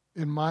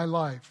in my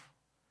life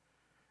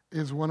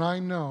is when I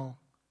know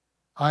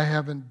I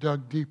haven't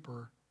dug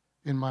deeper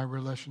in my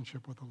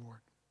relationship with the Lord.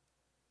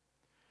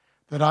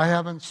 That I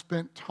haven't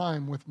spent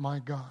time with my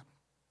God.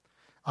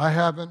 I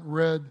haven't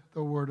read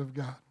the Word of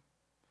God.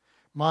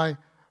 My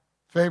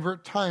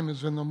favorite time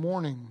is in the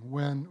morning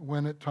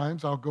when at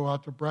times I'll go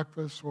out to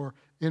breakfast or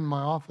in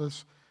my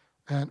office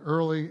and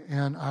early,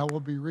 and I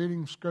will be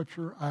reading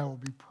Scripture, I will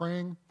be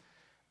praying,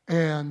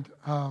 and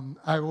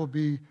I will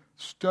be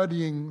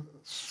studying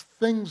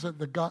things that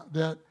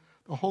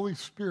the Holy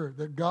Spirit,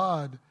 that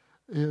God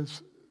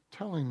is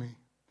telling me.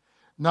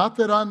 Not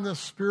that I'm this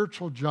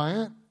spiritual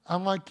giant,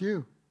 I'm like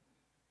you.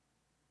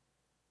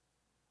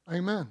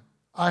 Amen.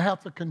 I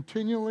have to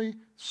continually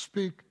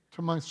speak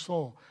to my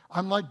soul.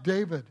 I'm like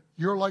David.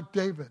 You're like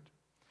David.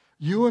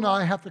 You and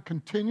I have to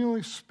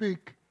continually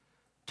speak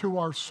to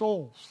our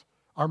souls,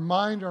 our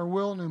mind, our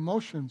will, and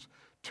emotions,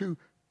 to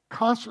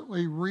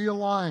constantly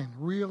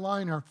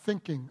realign our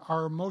thinking,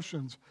 our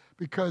emotions,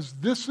 because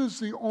this is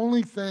the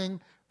only thing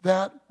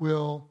that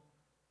will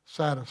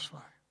satisfy.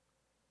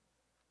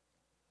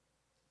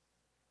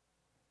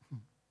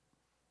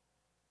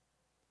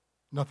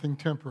 Nothing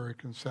temporary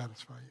can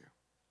satisfy you.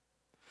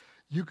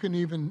 You can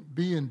even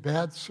be in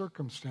bad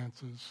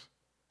circumstances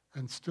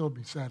and still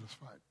be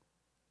satisfied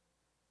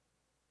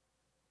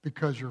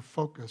because your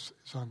focus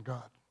is on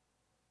God.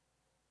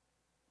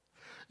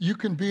 You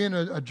can be in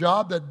a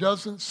job that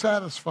doesn't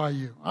satisfy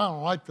you. I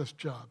don't like this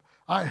job.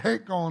 I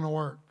hate going to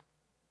work.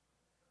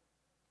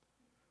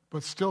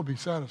 But still be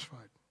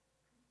satisfied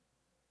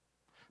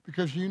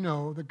because you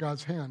know that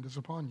God's hand is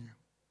upon you.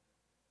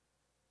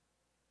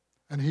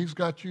 And He's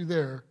got you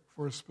there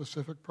for a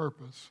specific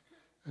purpose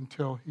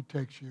until He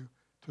takes you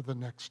to the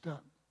next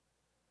step.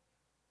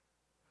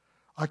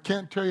 I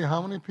can't tell you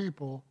how many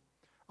people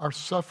are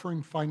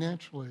suffering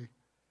financially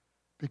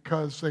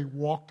because they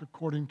walked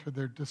according to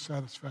their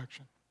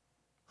dissatisfaction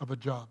of a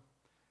job,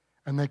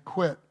 and they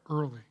quit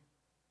early.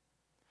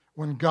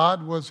 When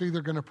God was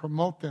either going to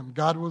promote them,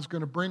 God was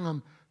going to bring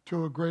them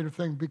to a greater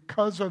thing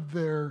because of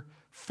their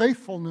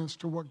faithfulness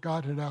to what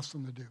God had asked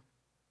them to do.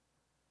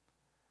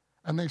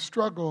 And they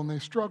struggle, and they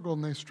struggle,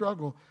 and they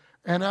struggle.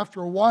 And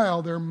after a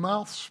while, their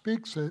mouth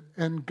speaks it,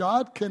 and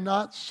God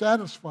cannot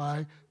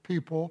satisfy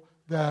people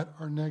that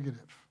are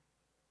negative.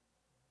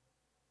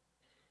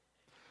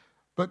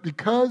 But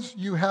because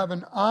you have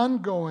an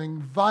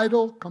ongoing,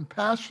 vital,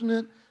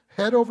 compassionate,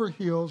 head over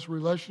heels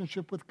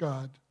relationship with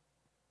God,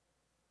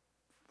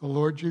 the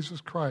Lord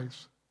Jesus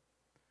Christ,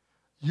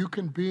 you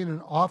can be in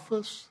an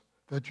office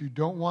that you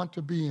don't want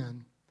to be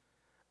in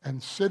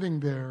and sitting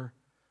there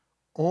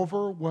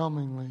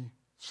overwhelmingly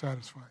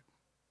satisfied.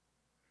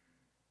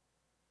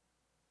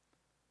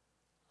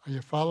 Are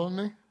you following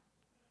me?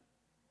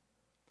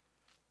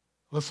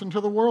 Listen to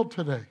the world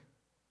today.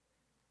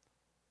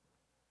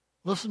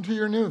 Listen to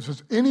your news.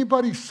 Is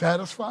anybody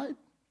satisfied?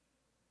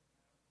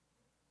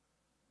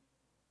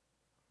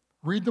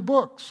 Read the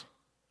books.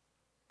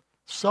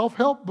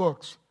 Self-help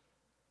books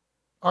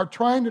are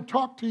trying to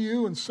talk to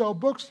you and sell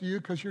books to you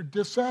because you're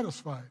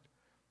dissatisfied.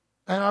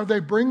 And are they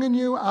bringing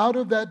you out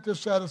of that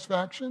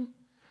dissatisfaction?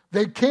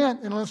 They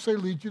can't unless they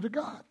lead you to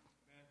God.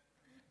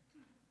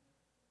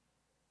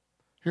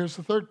 Here's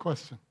the third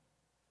question.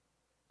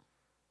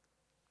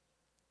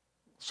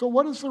 So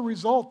what is the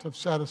result of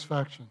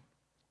satisfaction?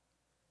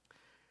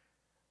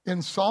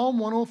 In Psalm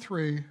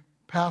 103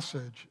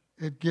 passage,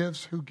 it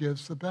gives who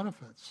gives the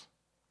benefits.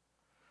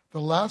 The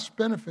last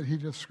benefit he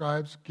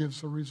describes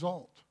gives the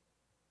result.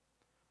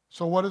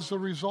 So what is the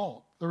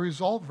result? The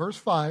result, verse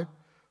 5,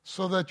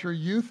 so that your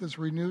youth is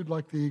renewed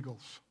like the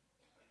eagles.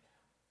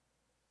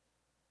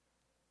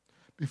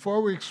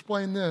 before we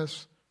explain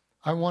this,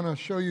 I want to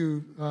show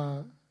you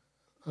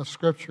a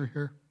scripture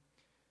here.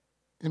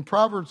 In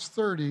Proverbs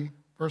 30,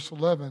 verse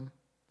 11,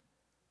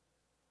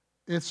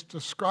 it's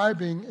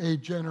describing a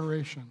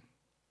generation.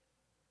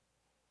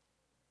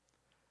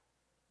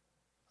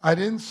 I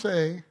didn't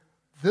say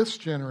this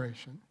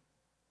generation,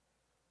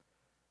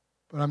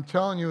 but I'm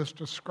telling you it's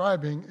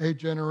describing a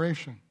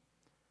generation.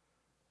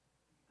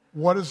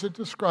 What is it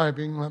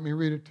describing? Let me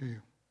read it to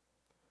you.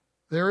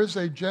 There is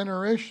a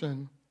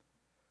generation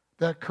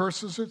that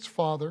curses its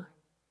father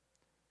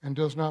and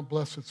does not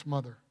bless its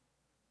mother.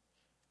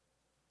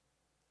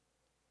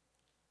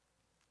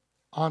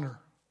 Honor.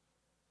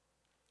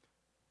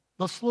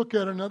 Let's look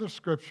at another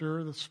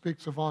scripture that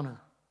speaks of honor.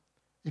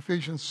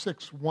 Ephesians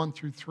 6, 1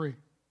 through 3.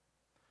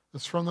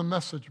 It's from the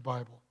Message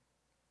Bible.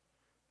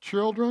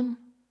 Children,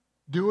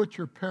 do what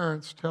your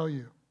parents tell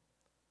you.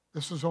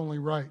 This is only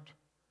right.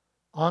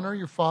 Honor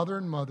your father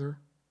and mother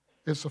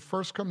is the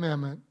first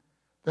commandment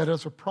that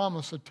has a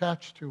promise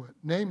attached to it,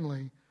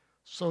 namely,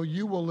 so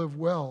you will live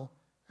well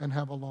and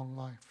have a long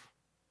life.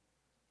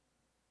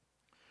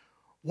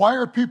 Why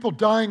are people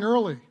dying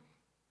early?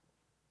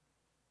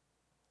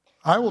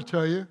 I will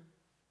tell you,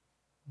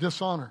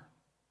 dishonor.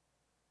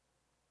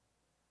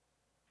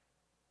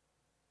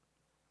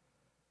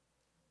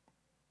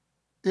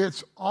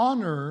 It's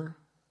honor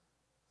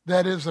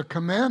that is a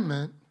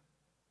commandment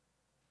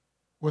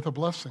with a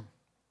blessing.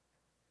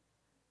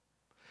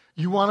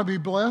 You want to be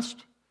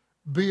blessed?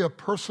 Be a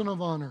person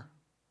of honor.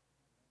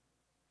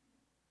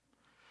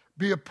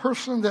 Be a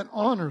person that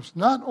honors.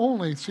 Not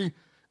only, see,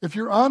 if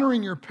you're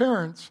honoring your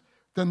parents,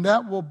 then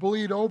that will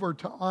bleed over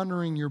to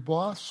honoring your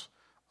boss,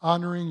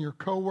 honoring your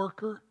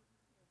coworker,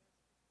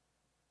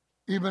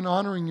 even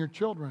honoring your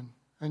children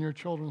and your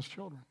children's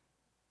children,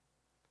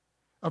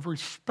 of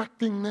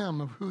respecting them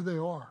of who they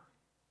are.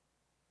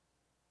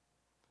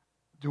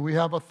 Do we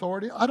have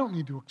authority? I don't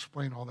need to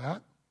explain all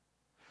that.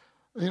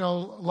 You know,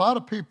 a lot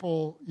of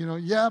people,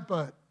 yeah,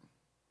 but,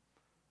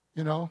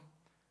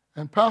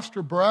 and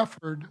Pastor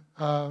Bradford,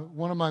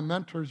 one of my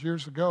mentors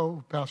years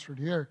ago, who pastored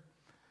here,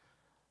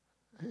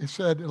 he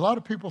said, a lot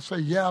of people say,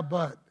 yeah,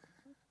 but.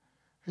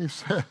 He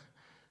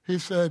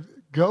said,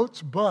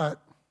 goats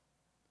butt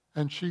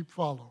and sheep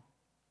follow.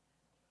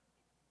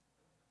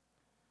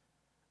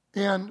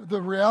 And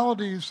the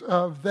realities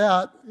of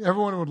that,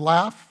 everyone would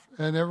laugh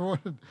and everyone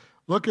would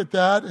look at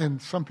that,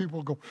 and some people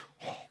would go,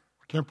 oh,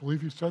 I can't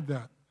believe you said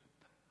that.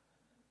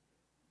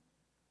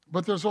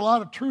 But there's a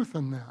lot of truth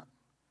in that.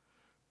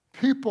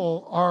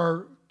 People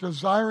are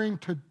desiring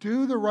to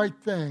do the right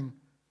thing,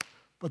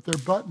 but they're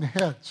butting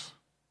heads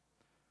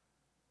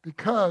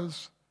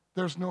because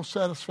there's no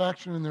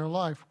satisfaction in their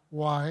life.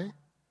 Why?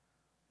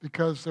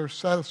 Because their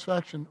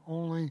satisfaction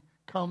only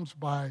comes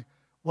by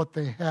what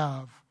they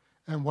have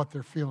and what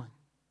they're feeling,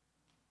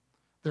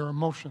 their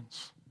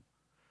emotions.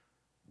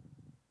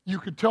 You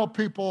could tell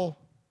people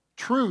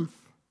truth.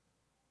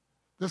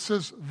 This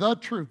is the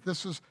truth.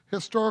 This is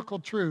historical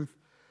truth.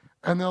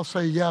 And they'll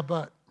say, yeah,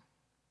 but.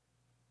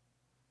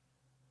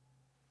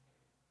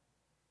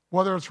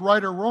 Whether it's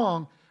right or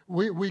wrong,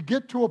 we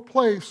get to a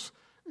place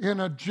in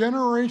a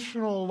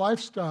generational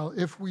lifestyle.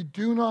 If we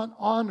do not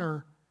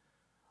honor,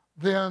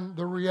 then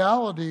the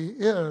reality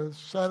is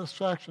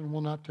satisfaction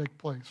will not take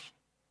place.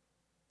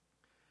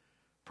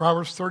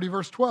 Proverbs 30,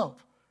 verse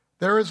 12.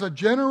 There is a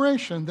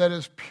generation that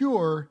is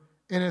pure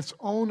in its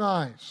own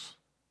eyes,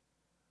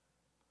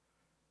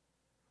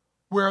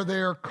 where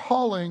they are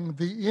calling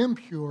the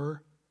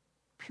impure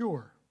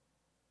pure,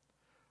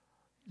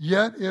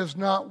 yet is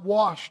not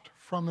washed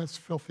from its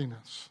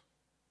filthiness.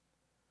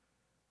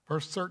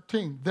 Verse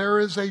 13, there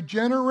is a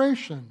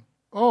generation,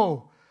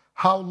 oh,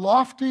 how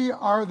lofty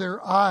are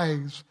their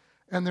eyes,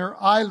 and their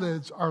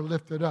eyelids are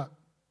lifted up,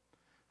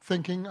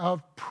 thinking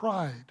of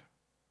pride.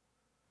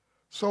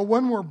 So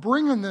when we're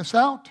bringing this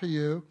out to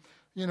you,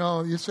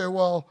 you say,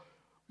 well,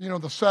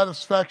 the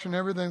satisfaction,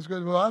 everything's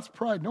good. Well, that's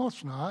pride. No,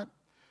 it's not.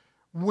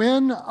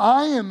 When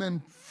I am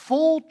in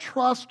full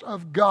trust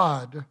of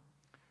God,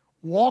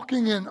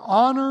 walking in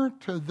honor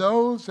to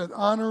those that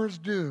honor is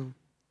due,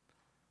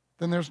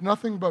 then there's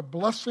nothing but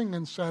blessing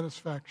and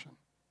satisfaction.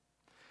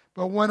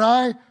 But when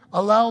I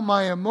allow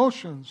my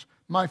emotions,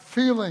 my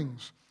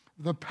feelings,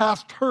 the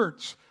past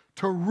hurts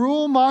to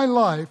rule my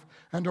life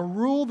and to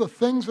rule the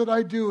things that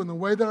I do and the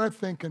way that I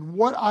think and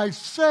what I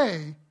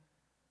say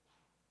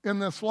in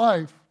this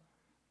life,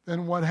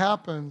 then what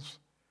happens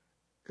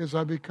is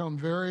I become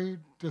very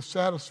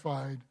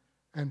dissatisfied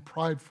and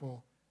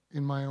prideful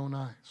in my own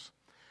eyes.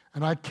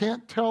 And I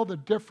can't tell the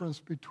difference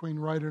between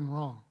right and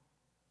wrong.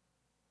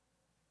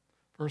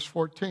 Verse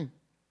 14.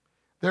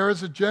 There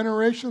is a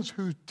generation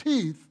whose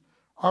teeth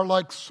are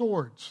like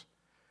swords,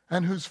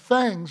 and whose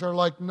fangs are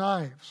like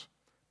knives,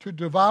 to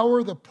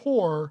devour the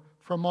poor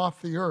from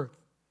off the earth,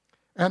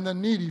 and the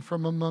needy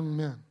from among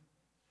men.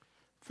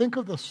 Think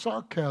of the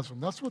sarcasm.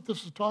 That's what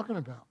this is talking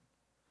about.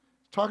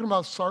 It's talking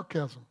about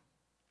sarcasm.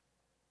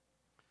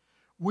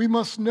 We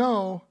must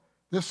know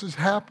this is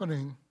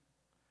happening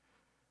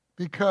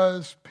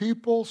because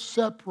people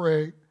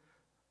separate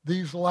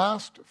these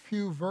last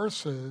few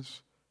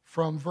verses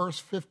from verse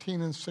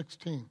 15 and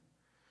 16.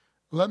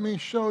 Let me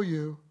show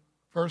you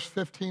verse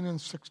 15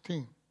 and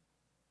 16.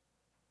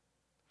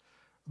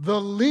 The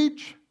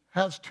leech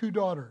has 2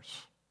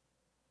 daughters.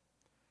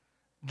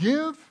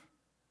 Give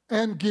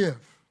and give.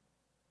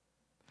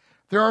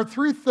 There are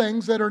 3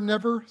 things that are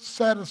never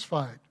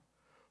satisfied.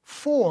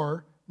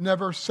 4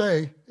 never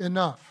say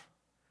enough.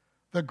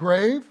 The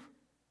grave,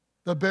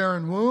 the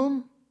barren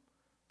womb,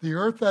 the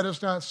earth that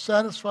is not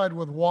satisfied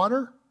with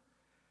water,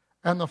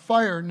 and the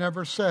fire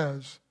never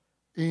says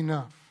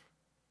enough.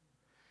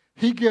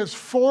 He gives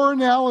 4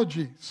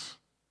 analogies.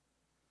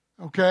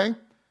 Okay?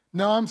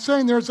 Now I'm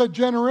saying there's a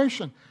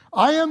generation.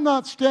 I am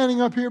not standing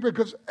up here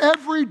because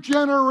every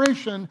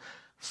generation,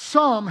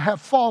 some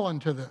have fallen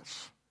to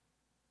this.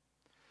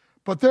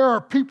 But there are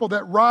people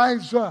that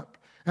rise up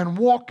and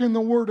walk in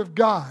the Word of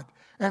God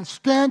and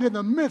stand in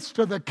the midst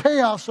of the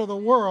chaos of the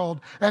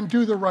world and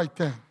do the right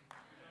thing.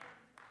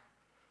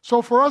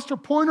 So for us to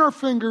point our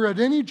finger at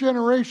any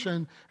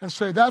generation and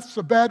say, that's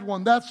the bad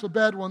one, that's the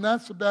bad one,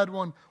 that's the bad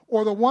one,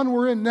 or the one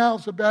we're in now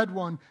is the bad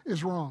one,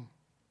 is wrong.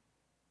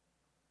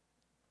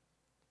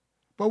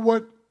 But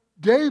what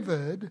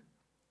David,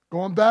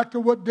 going back to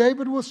what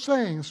David was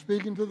saying,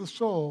 speaking to the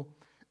soul,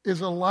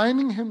 is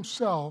aligning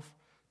himself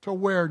to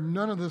where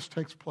none of this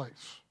takes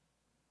place.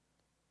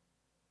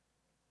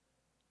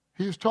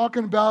 He's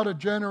talking about a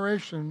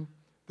generation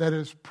that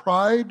is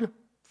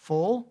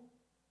prideful,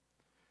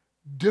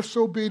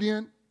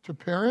 disobedient to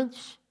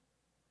parents.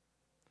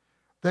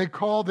 They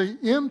call the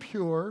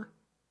impure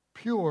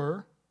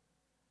pure,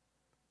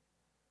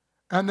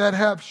 and that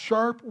have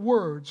sharp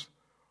words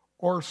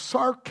or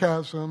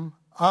sarcasm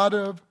out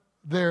of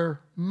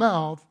their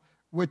mouth,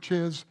 which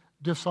is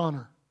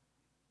dishonor.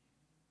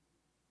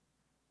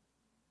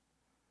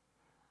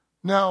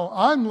 Now,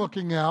 I'm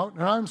looking out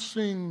and I'm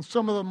seeing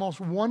some of the most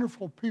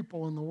wonderful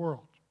people in the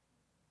world.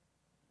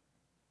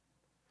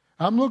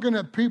 I'm looking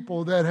at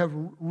people that have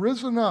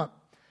risen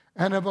up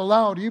and have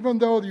allowed, even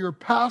though your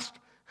past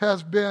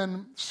has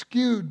been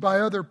skewed by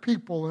other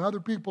people and other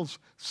people's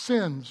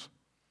sins,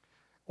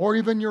 or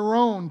even your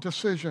own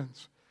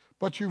decisions,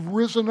 but you've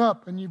risen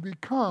up and you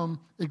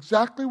become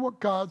exactly what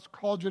God's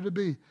called you to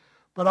be.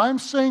 But I'm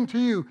saying to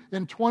you,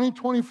 in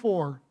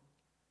 2024,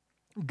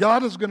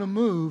 God is going to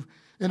move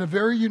in a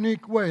very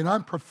unique way, and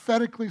I'm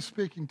prophetically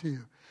speaking to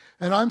you.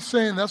 And I'm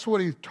saying that's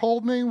what He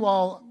told me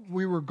while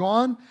we were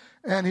gone,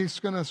 and He's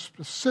going to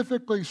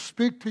specifically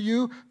speak to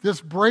you. This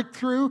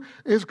breakthrough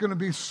is going to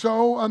be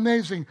so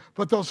amazing.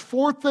 But those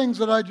 4 things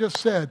that I just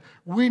said,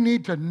 we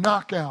need to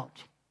knock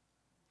out.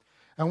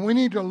 And we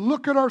need to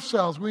look at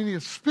ourselves, we need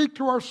to speak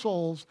to our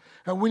souls,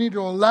 and we need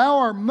to allow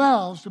our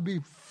mouths to be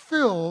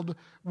filled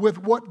with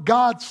what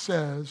God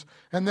says,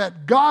 and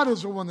that God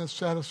is the one that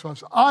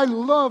satisfies. I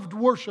loved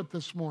worship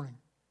this morning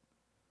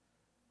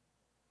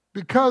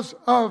because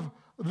of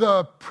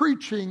the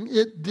preaching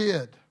it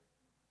did.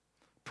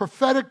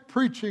 Prophetic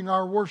preaching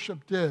our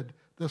worship did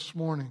this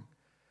morning.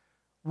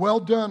 Well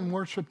done,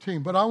 worship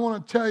team. But I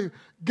want to tell you,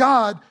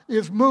 God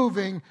is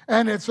moving,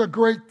 and it's a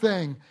great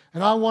thing.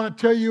 And I want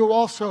to tell you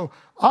also,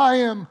 I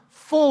am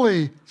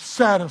fully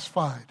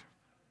satisfied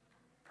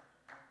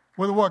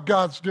with what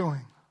God's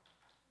doing.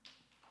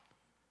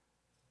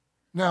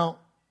 Now,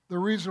 the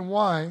reason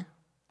why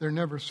they're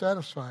never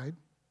satisfied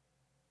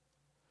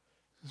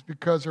is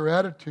because their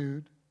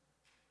attitude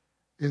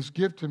is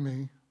give to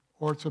me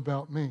or it's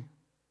about me.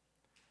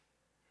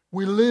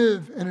 We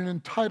live in an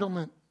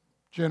entitlement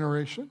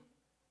generation.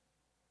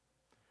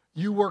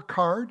 You work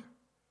hard,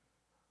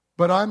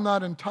 but I'm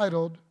not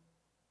entitled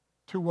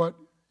to what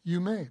you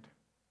made.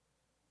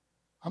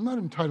 I'm not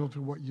entitled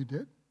to what you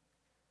did.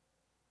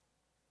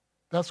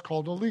 That's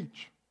called a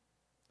leech.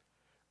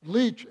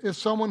 Leech is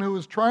someone who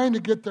is trying to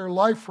get their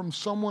life from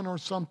someone or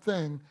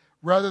something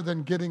rather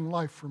than getting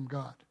life from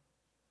God.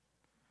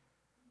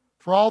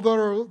 For all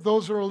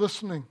those that are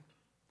listening,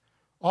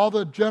 all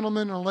the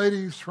gentlemen and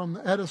ladies from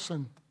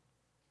Edison,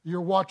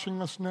 you're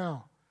watching us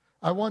now.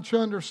 I want you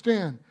to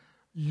understand,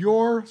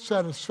 your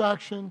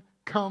satisfaction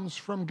comes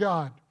from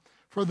God.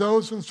 For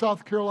those in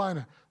South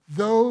Carolina,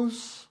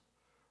 those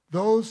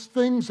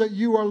things that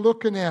you are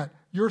looking at,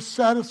 your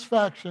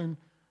satisfaction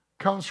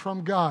comes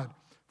from God.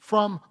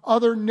 From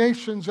other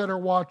nations that are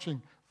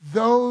watching,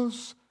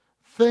 those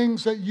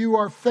things that you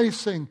are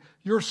facing,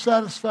 your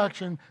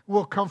satisfaction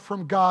will come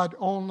from God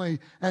only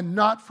and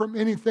not from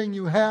anything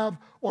you have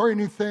or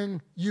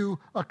anything you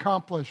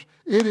accomplish.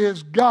 It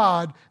is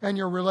God and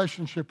your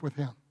relationship with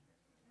Him.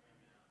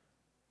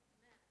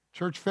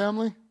 Church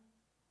family,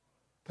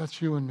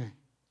 that's you and me.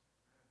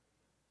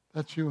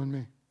 That's you and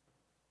me.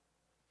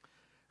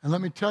 And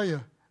let me tell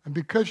you, and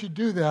because you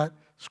do that,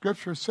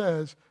 Scripture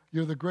says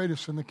you're the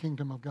greatest in the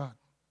kingdom of God.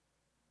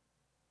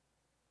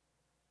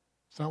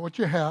 It's not what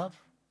you have,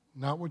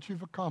 not what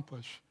you've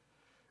accomplished.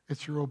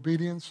 It's your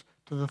obedience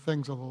to the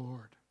things of the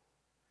Lord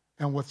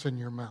and what's in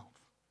your mouth.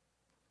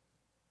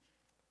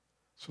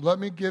 So let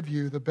me give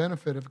you the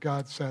benefit of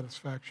God's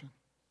satisfaction.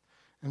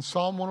 In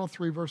Psalm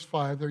 103, verse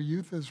 5, their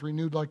youth is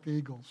renewed like the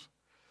eagles.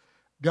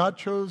 God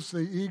chose the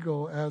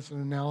eagle as an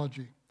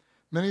analogy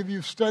Many of you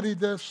have studied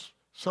this,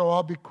 so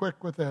I'll be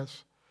quick with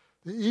this.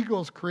 The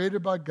eagle is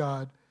created by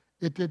God.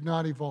 It did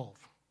not evolve.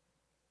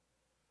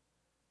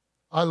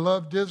 I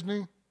love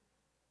Disney,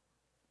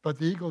 but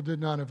the eagle did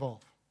not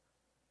evolve.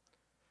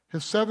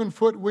 His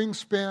 7-foot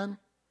wingspan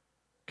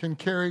can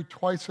carry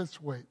twice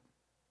its weight.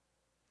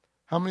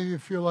 How many of you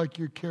feel like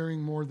you're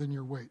carrying more than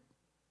your weight?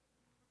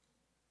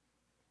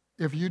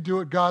 If you do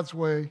it God's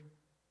way,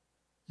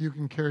 you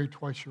can carry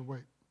twice your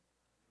weight.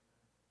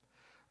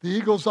 The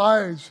eagle's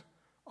eyes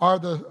are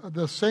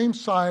the same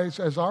size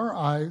as our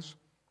eyes,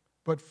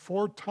 but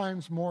 4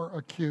 times more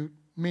acute,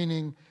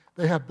 meaning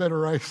they have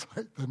better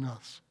eyesight than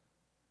us.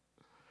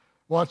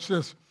 Watch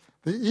this.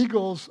 The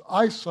eagle's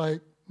eyesight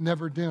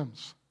never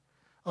dims.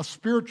 A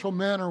spiritual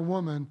man or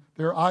woman,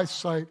 their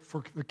eyesight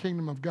for the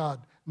kingdom of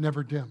God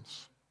never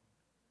dims.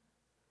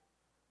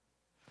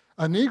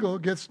 An eagle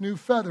gets new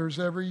feathers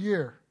every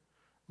year.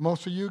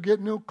 Most of you get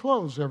new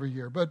clothes every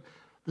year, but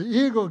the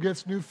eagle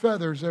gets new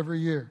feathers every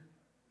year.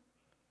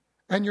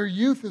 And your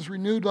youth is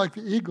renewed like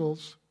the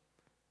eagle's.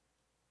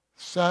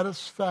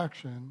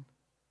 Satisfaction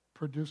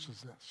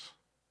produces this.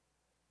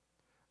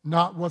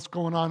 Not what's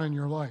going on in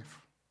your life.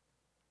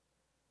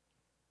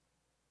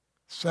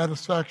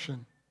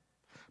 Satisfaction.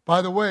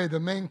 By the way, the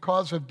main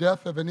cause of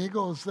death of an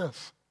eagle is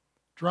this: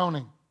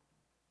 drowning.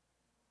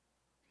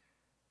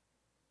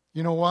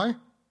 You know why?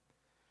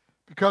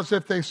 Because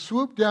if they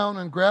swoop down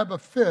and grab a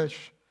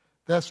fish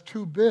that's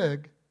too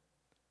big,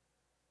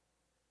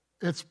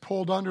 it's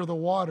pulled under the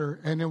water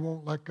and it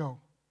won't let go.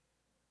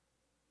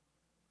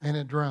 And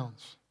it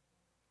drowns.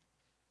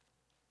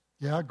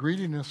 Yeah,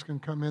 greediness can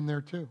come in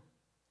there too,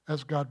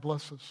 as God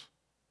blesses.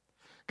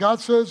 God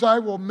says, I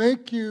will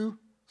make you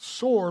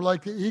soar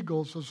like the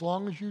eagles as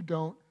long as you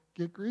don't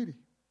get greedy.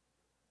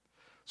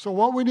 So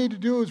what we need to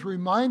do is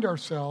remind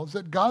ourselves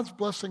that God's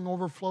blessing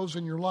overflows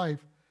in your life,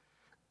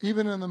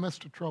 even in the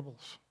midst of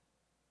troubles.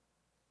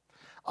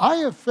 I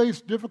have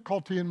faced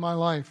difficulty in my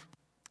life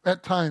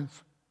at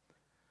times,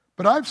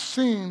 but I've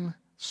seen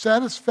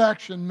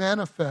satisfaction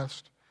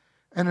manifest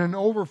and an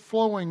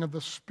overflowing of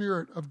the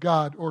Spirit of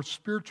God or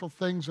spiritual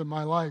things in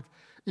my life,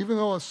 even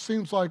though it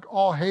seems like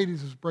all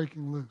Hades is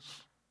breaking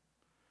loose.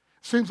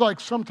 It seems like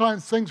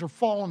sometimes things are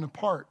falling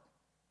apart.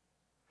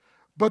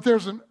 But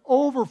there's an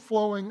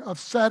overflowing of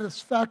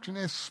satisfaction,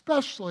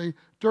 especially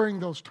during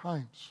those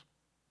times.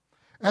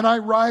 And I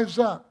rise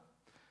up.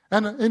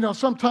 And,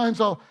 sometimes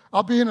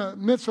I'll be in the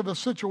midst of a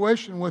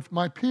situation with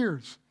my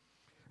peers.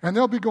 And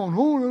they'll be going,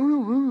 oh,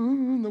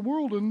 in the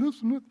world and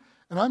this and that.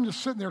 And I'm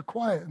just sitting there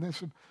quiet. And they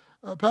said,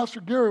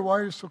 Pastor Gary, why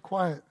are you so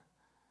quiet?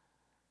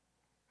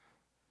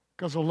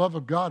 Because the love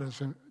of God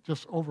is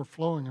just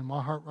overflowing in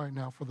my heart right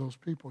now for those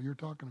people you're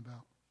talking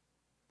about.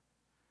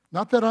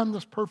 Not that I'm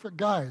this perfect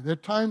guy. There are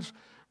times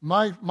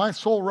my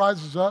soul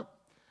rises up.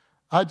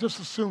 I just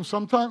assume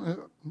sometimes,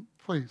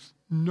 please,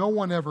 no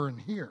one ever in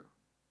here.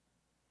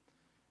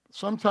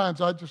 Sometimes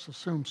I just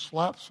assume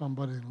slap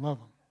somebody and love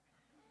them.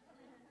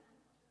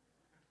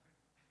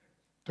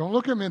 Don't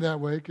look at me that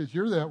way because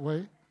you're that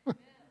way.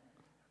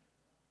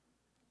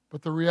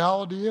 But the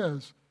reality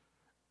is,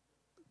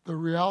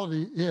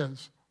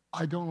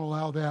 I don't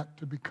allow that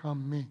to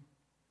become me.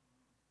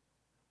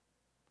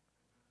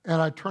 And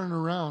I turn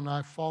around and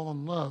I fall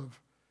in love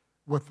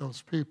with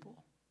those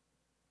people.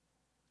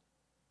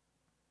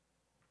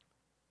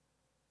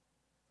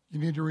 You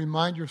need to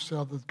remind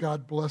yourself that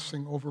God's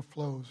blessing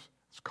overflows.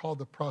 It's called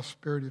the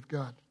prosperity of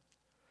God.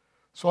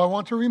 So I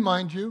want to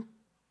remind you,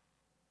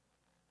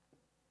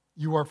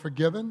 you are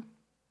forgiven,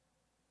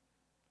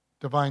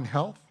 divine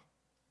health,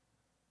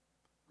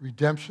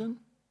 redemption.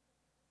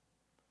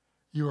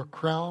 You are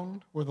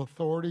crowned with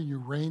authority. You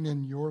reign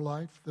in your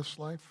life, this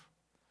life.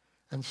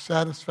 And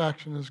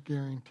satisfaction is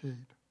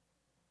guaranteed.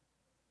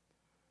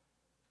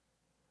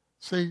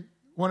 See,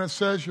 when it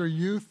says your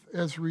youth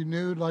is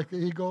renewed like the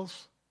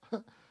eagles,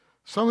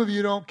 some of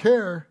you don't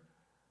care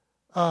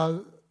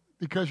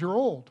because you're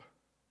old.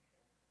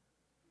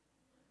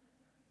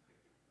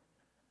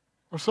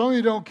 Or some of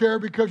you don't care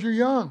because you're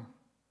young.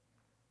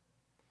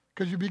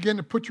 Because you begin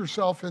to put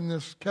yourself in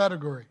this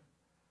category.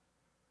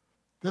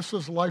 This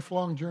is a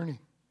lifelong journey.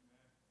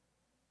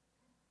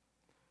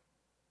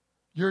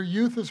 Your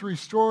youth is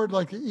restored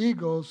like the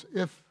eagles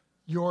if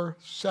you're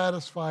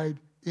satisfied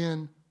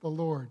in the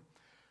Lord.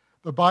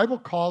 The Bible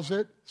calls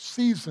it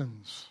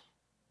seasons.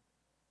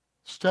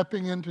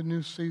 Stepping into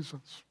new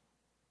seasons.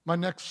 My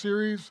next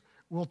series,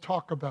 we'll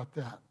talk about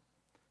that.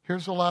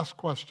 Here's the last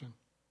question,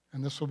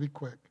 and this will be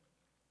quick.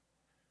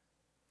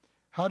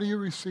 How do you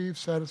receive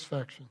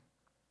satisfaction?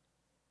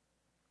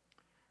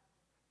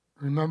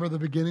 Remember the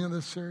beginning of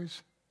this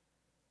series?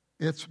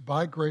 It's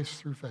by grace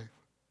through faith.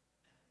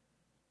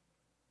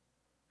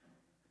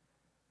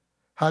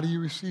 How do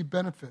you receive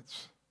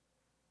benefits?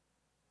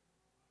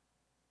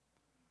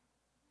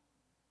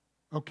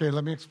 Okay,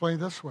 let me explain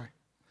this way.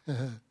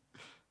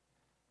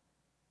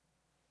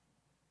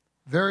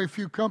 Very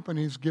few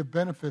companies give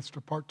benefits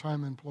to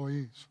part-time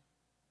employees.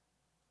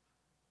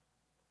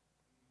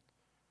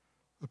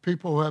 The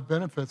people who have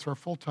benefits are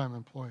full-time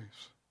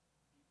employees.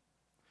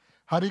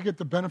 How do you get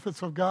the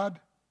benefits of God?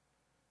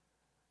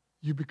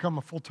 You become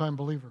a full-time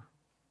believer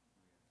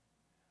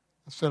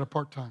instead of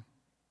part-time.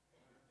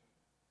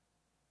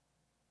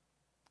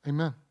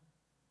 Amen.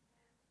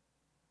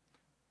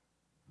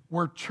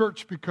 Where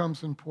church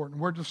becomes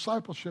important, where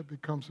discipleship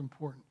becomes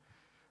important,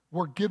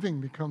 where giving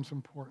becomes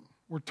important,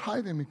 where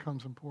tithing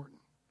becomes important,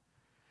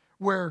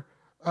 where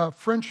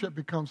friendship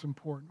becomes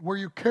important, where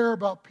you care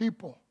about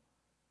people.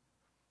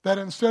 That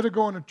instead of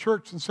going to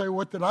church and say,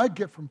 what did I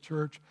get from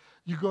church?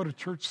 You go to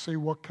church and say,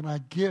 what can I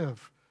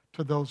give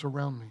to those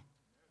around me?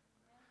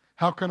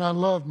 How can I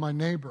love my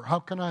neighbor? How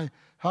can I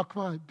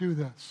do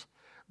this?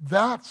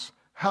 That's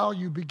how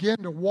you begin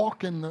to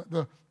walk in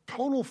the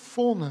total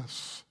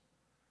fullness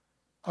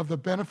of the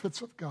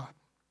benefits of God.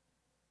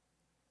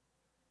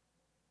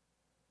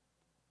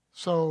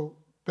 So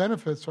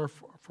benefits are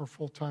for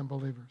full-time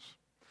believers.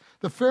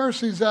 The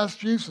Pharisees asked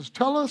Jesus,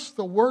 tell us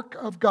the work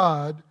of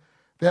God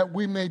that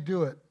we may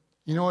do it.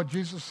 You know what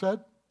Jesus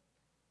said?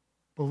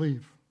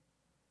 Believe.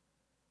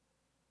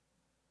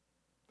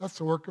 That's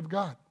the work of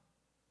God.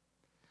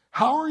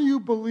 How are you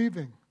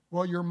believing?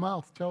 Well, your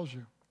mouth tells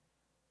you.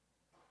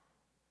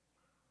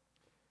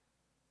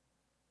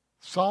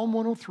 Psalm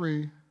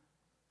 103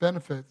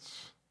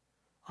 benefits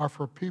are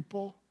for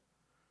people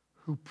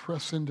who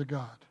press into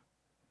God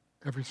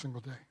every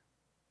single day.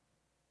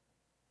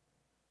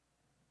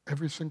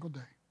 Every single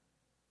day.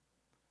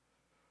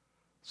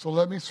 So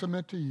let me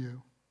submit to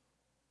you,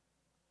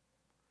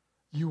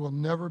 you will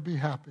never be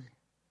happy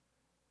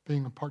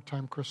being a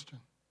part-time Christian.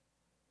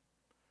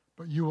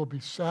 But you will be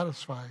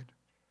satisfied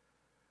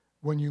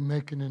when you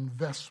make an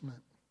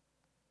investment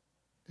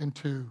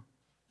into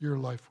your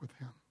life with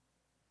Him.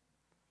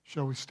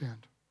 Shall we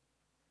stand?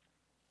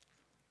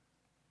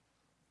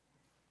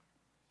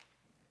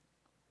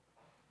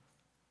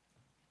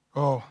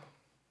 Oh,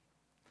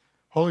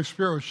 Holy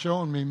Spirit was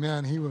showing me,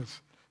 man, He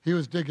was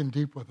digging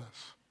deep with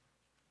us.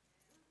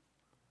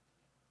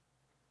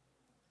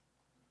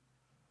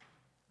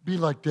 Be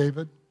like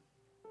David.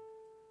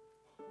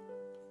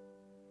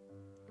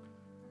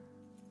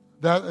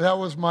 That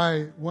was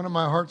one of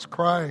my heart's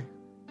cry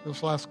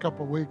this last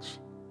couple of weeks.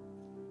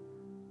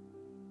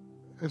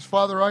 Is,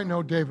 Father, I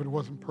know David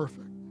wasn't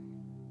perfect.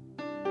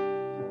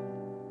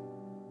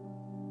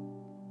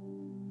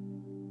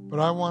 But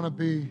I want to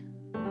be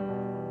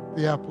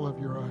the apple of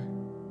your eye,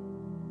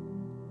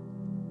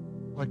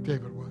 like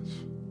David was.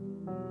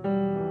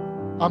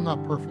 I'm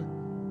not perfect.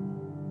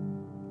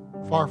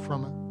 Far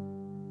from it.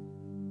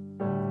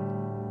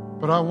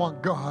 But I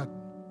want God.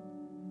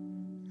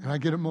 And I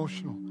get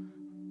emotional.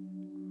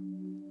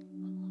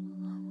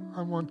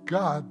 I want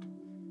God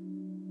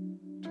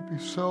to be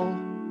so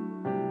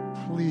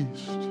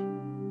pleased.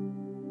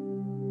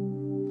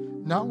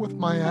 Not with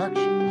my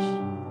actions,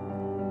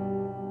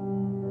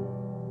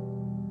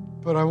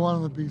 but I want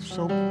Him to be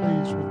so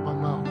pleased with my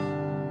mouth.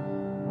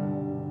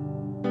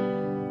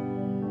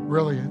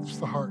 Really, it's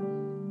the heart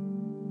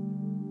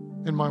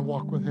in my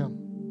walk with Him.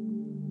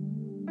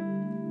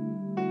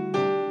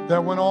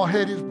 That when all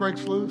Hades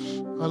breaks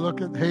loose, I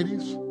look at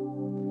Hades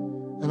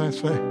and I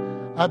say,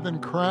 I've been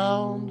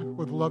crowned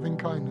with loving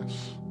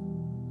kindness,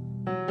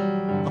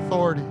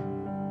 authority,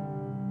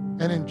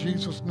 and in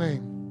Jesus'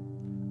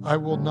 name, I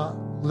will not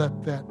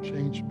let that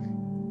change me.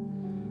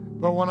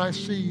 But when I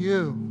see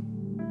you,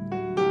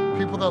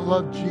 people that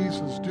love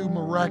Jesus do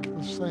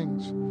miraculous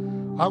things,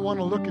 I want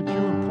to look at you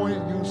and point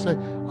at you and say,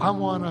 I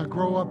want to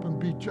grow up and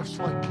be just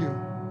like you.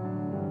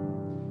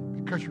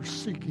 Because you're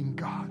seeking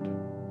God.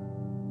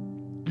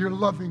 You're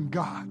loving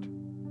God.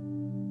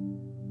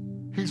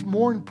 He's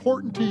more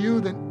important to you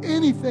than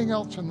anything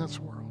else in this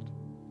world.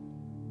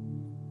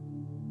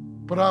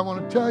 But I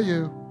want to tell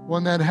you,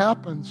 when that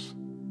happens,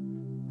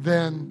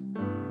 then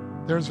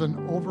there's an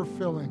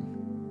overfilling.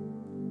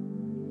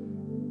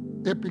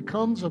 It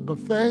becomes a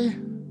buffet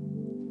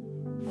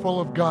full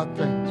of God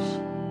things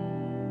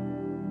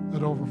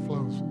that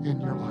overflows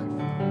in your life.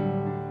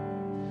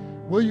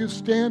 Will you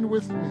stand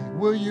with me?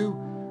 Will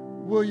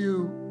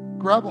you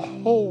grab a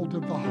hold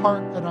of the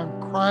heart that I'm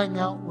crying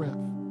out with?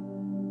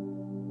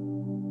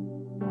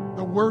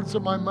 The words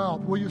of my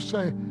mouth. Will you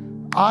say,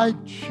 I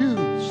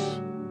choose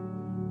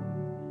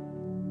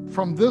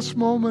from this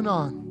moment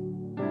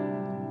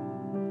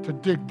on to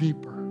dig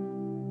deeper,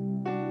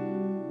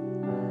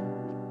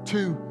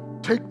 to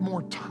take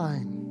more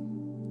time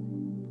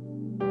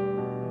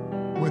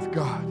with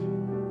God?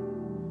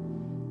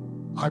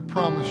 I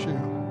promise you,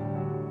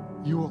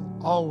 you will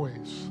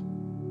always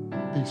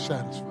be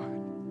satisfied.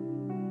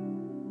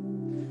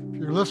 If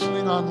you're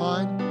listening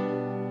online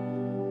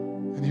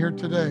and here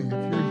today, if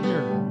you're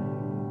here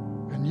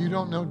and you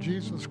don't know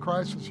Jesus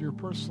Christ as your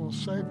personal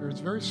Savior, it's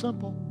very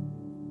simple.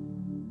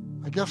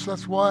 I guess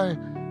that's why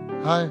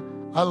I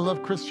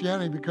love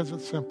Christianity, because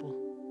it's simple.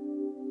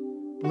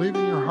 Believe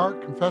in your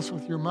heart, confess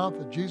with your mouth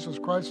that Jesus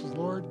Christ is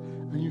Lord,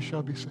 and you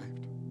shall be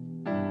saved.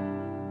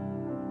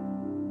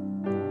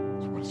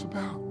 That's what it's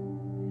about.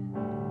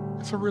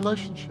 It's a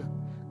relationship.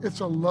 It's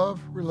a love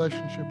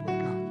relationship with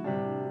God.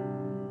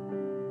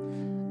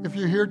 If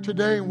you're here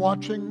today and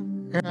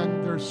watching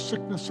and there's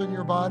sickness in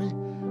your body,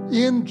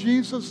 in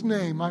Jesus'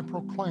 name I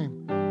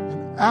proclaim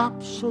an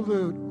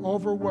absolute,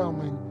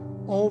 overwhelming,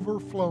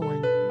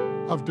 overflowing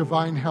of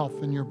divine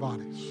health in your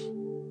bodies.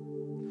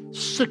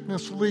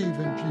 Sickness leave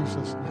in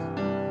Jesus' name.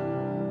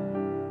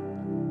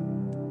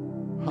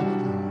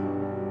 Hallelujah.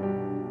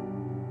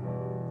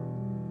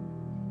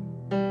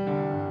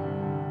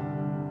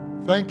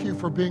 Thank you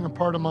for being a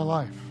part of my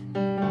life.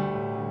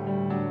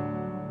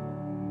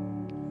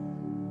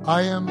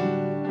 I am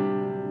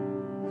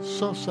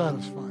so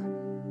satisfied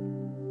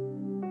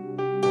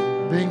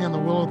being in the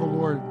will of the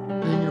Lord,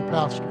 being your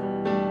pastor,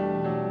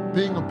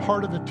 being a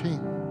part of the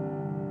team.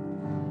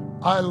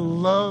 I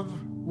love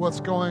what's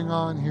going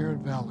on here at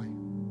Valley.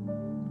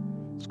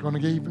 It's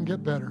going to even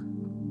get better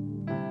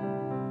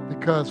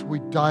because we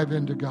dive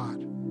into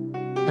God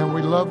and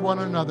we love one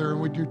another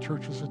and we do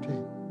church as a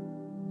team.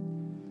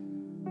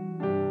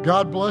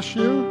 God bless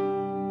you.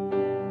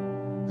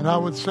 And I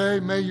would say,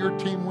 may your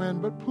team win,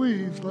 but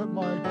please let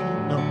my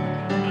team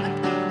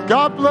know.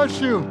 God bless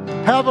you.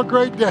 Have a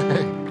great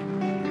day.